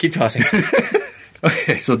 Lots. Keep tossing.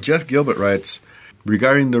 Okay, so Jeff Gilbert writes,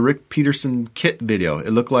 regarding the Rick Peterson kit video,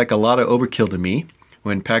 it looked like a lot of overkill to me.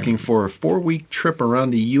 When packing for a 4-week trip around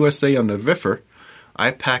the USA on the Viffer, I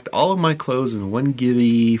packed all of my clothes in one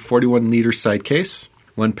giddy 41-liter side case,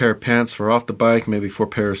 one pair of pants for off the bike, maybe 4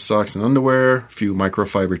 pairs of socks and underwear, a few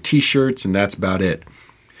microfiber t-shirts, and that's about it.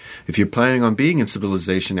 If you're planning on being in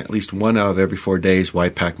civilization at least 1 out of every 4 days, why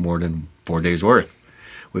pack more than 4 days' worth?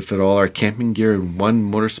 We fit all our camping gear in one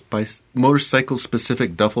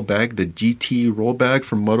motorcycle-specific duffel bag, the GT roll bag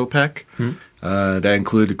from Motopack. That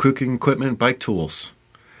included cooking equipment, bike tools.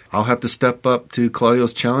 I'll have to step up to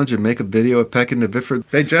Claudio's challenge and make a video of packing the Viffer.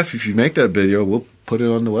 Hey, Jeff, if you make that video, we'll put it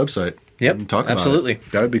on the website. Yep, and talk about absolutely.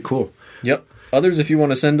 It. That would be cool. Yep. Others, if you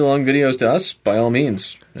want to send along videos to us, by all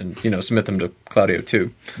means, and submit them to Claudio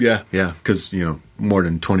too. Yeah, because more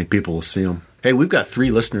than 20 people will see them. Hey, we've got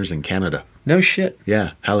 3 listeners in Canada. No shit.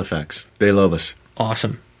 Yeah, Halifax. They love us.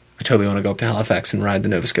 Awesome. I totally want to go up to Halifax and ride the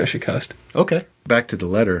Nova Scotia coast. Okay. Back to the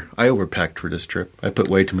letter. I overpacked for this trip. I put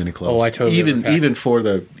way too many clothes. Oh, I totally even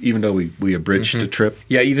though we abridged the trip.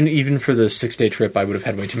 Yeah, even for the 6-day trip, I would have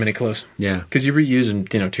had way too many clothes. Yeah, because you reuse them,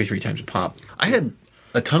 2-3 times a pop. I had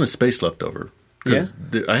a ton of space left over. Yeah,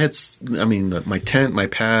 my tent, my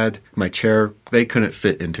pad, my chair, they couldn't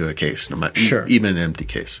fit into a case, sure. Even an empty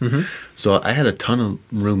case. Mm-hmm. So I had a ton of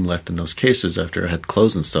room left in those cases after I had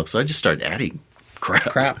clothes and stuff. So I just started adding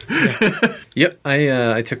crap. Yeah. Yep,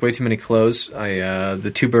 I took way too many clothes.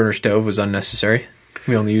 The 2-burner stove was unnecessary.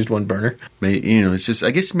 We only used 1 burner. It's just, I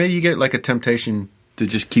guess maybe you get like a temptation to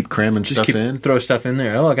just keep cramming stuff in. Throw stuff in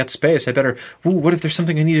there. Oh, I got space. I better. Ooh, what if there's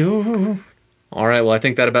something I need? Ooh. All right, well, I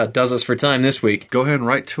think that about does us for time this week. Go ahead and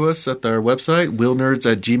write to us at our website,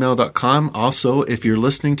 wheelnerds@gmail.com. Also, if you're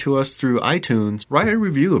listening to us through iTunes, write a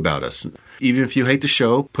review about us. Even if you hate the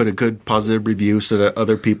show, put a good positive review so that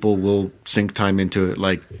other people will sink time into it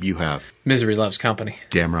like you have. Misery loves company.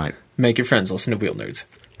 Damn right. Make your friends listen to Wheel Nerds.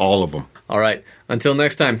 All of them. All right, until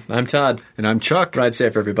next time, I'm Todd. And I'm Chuck. Ride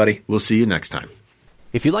safe, everybody. We'll see you next time.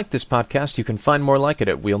 If you like this podcast, you can find more like it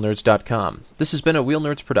at Wheelnerds.com. This has been a Wheel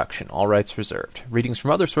Nerds production, all rights reserved. Readings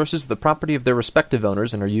from other sources are the property of their respective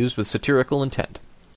owners and are used with satirical intent.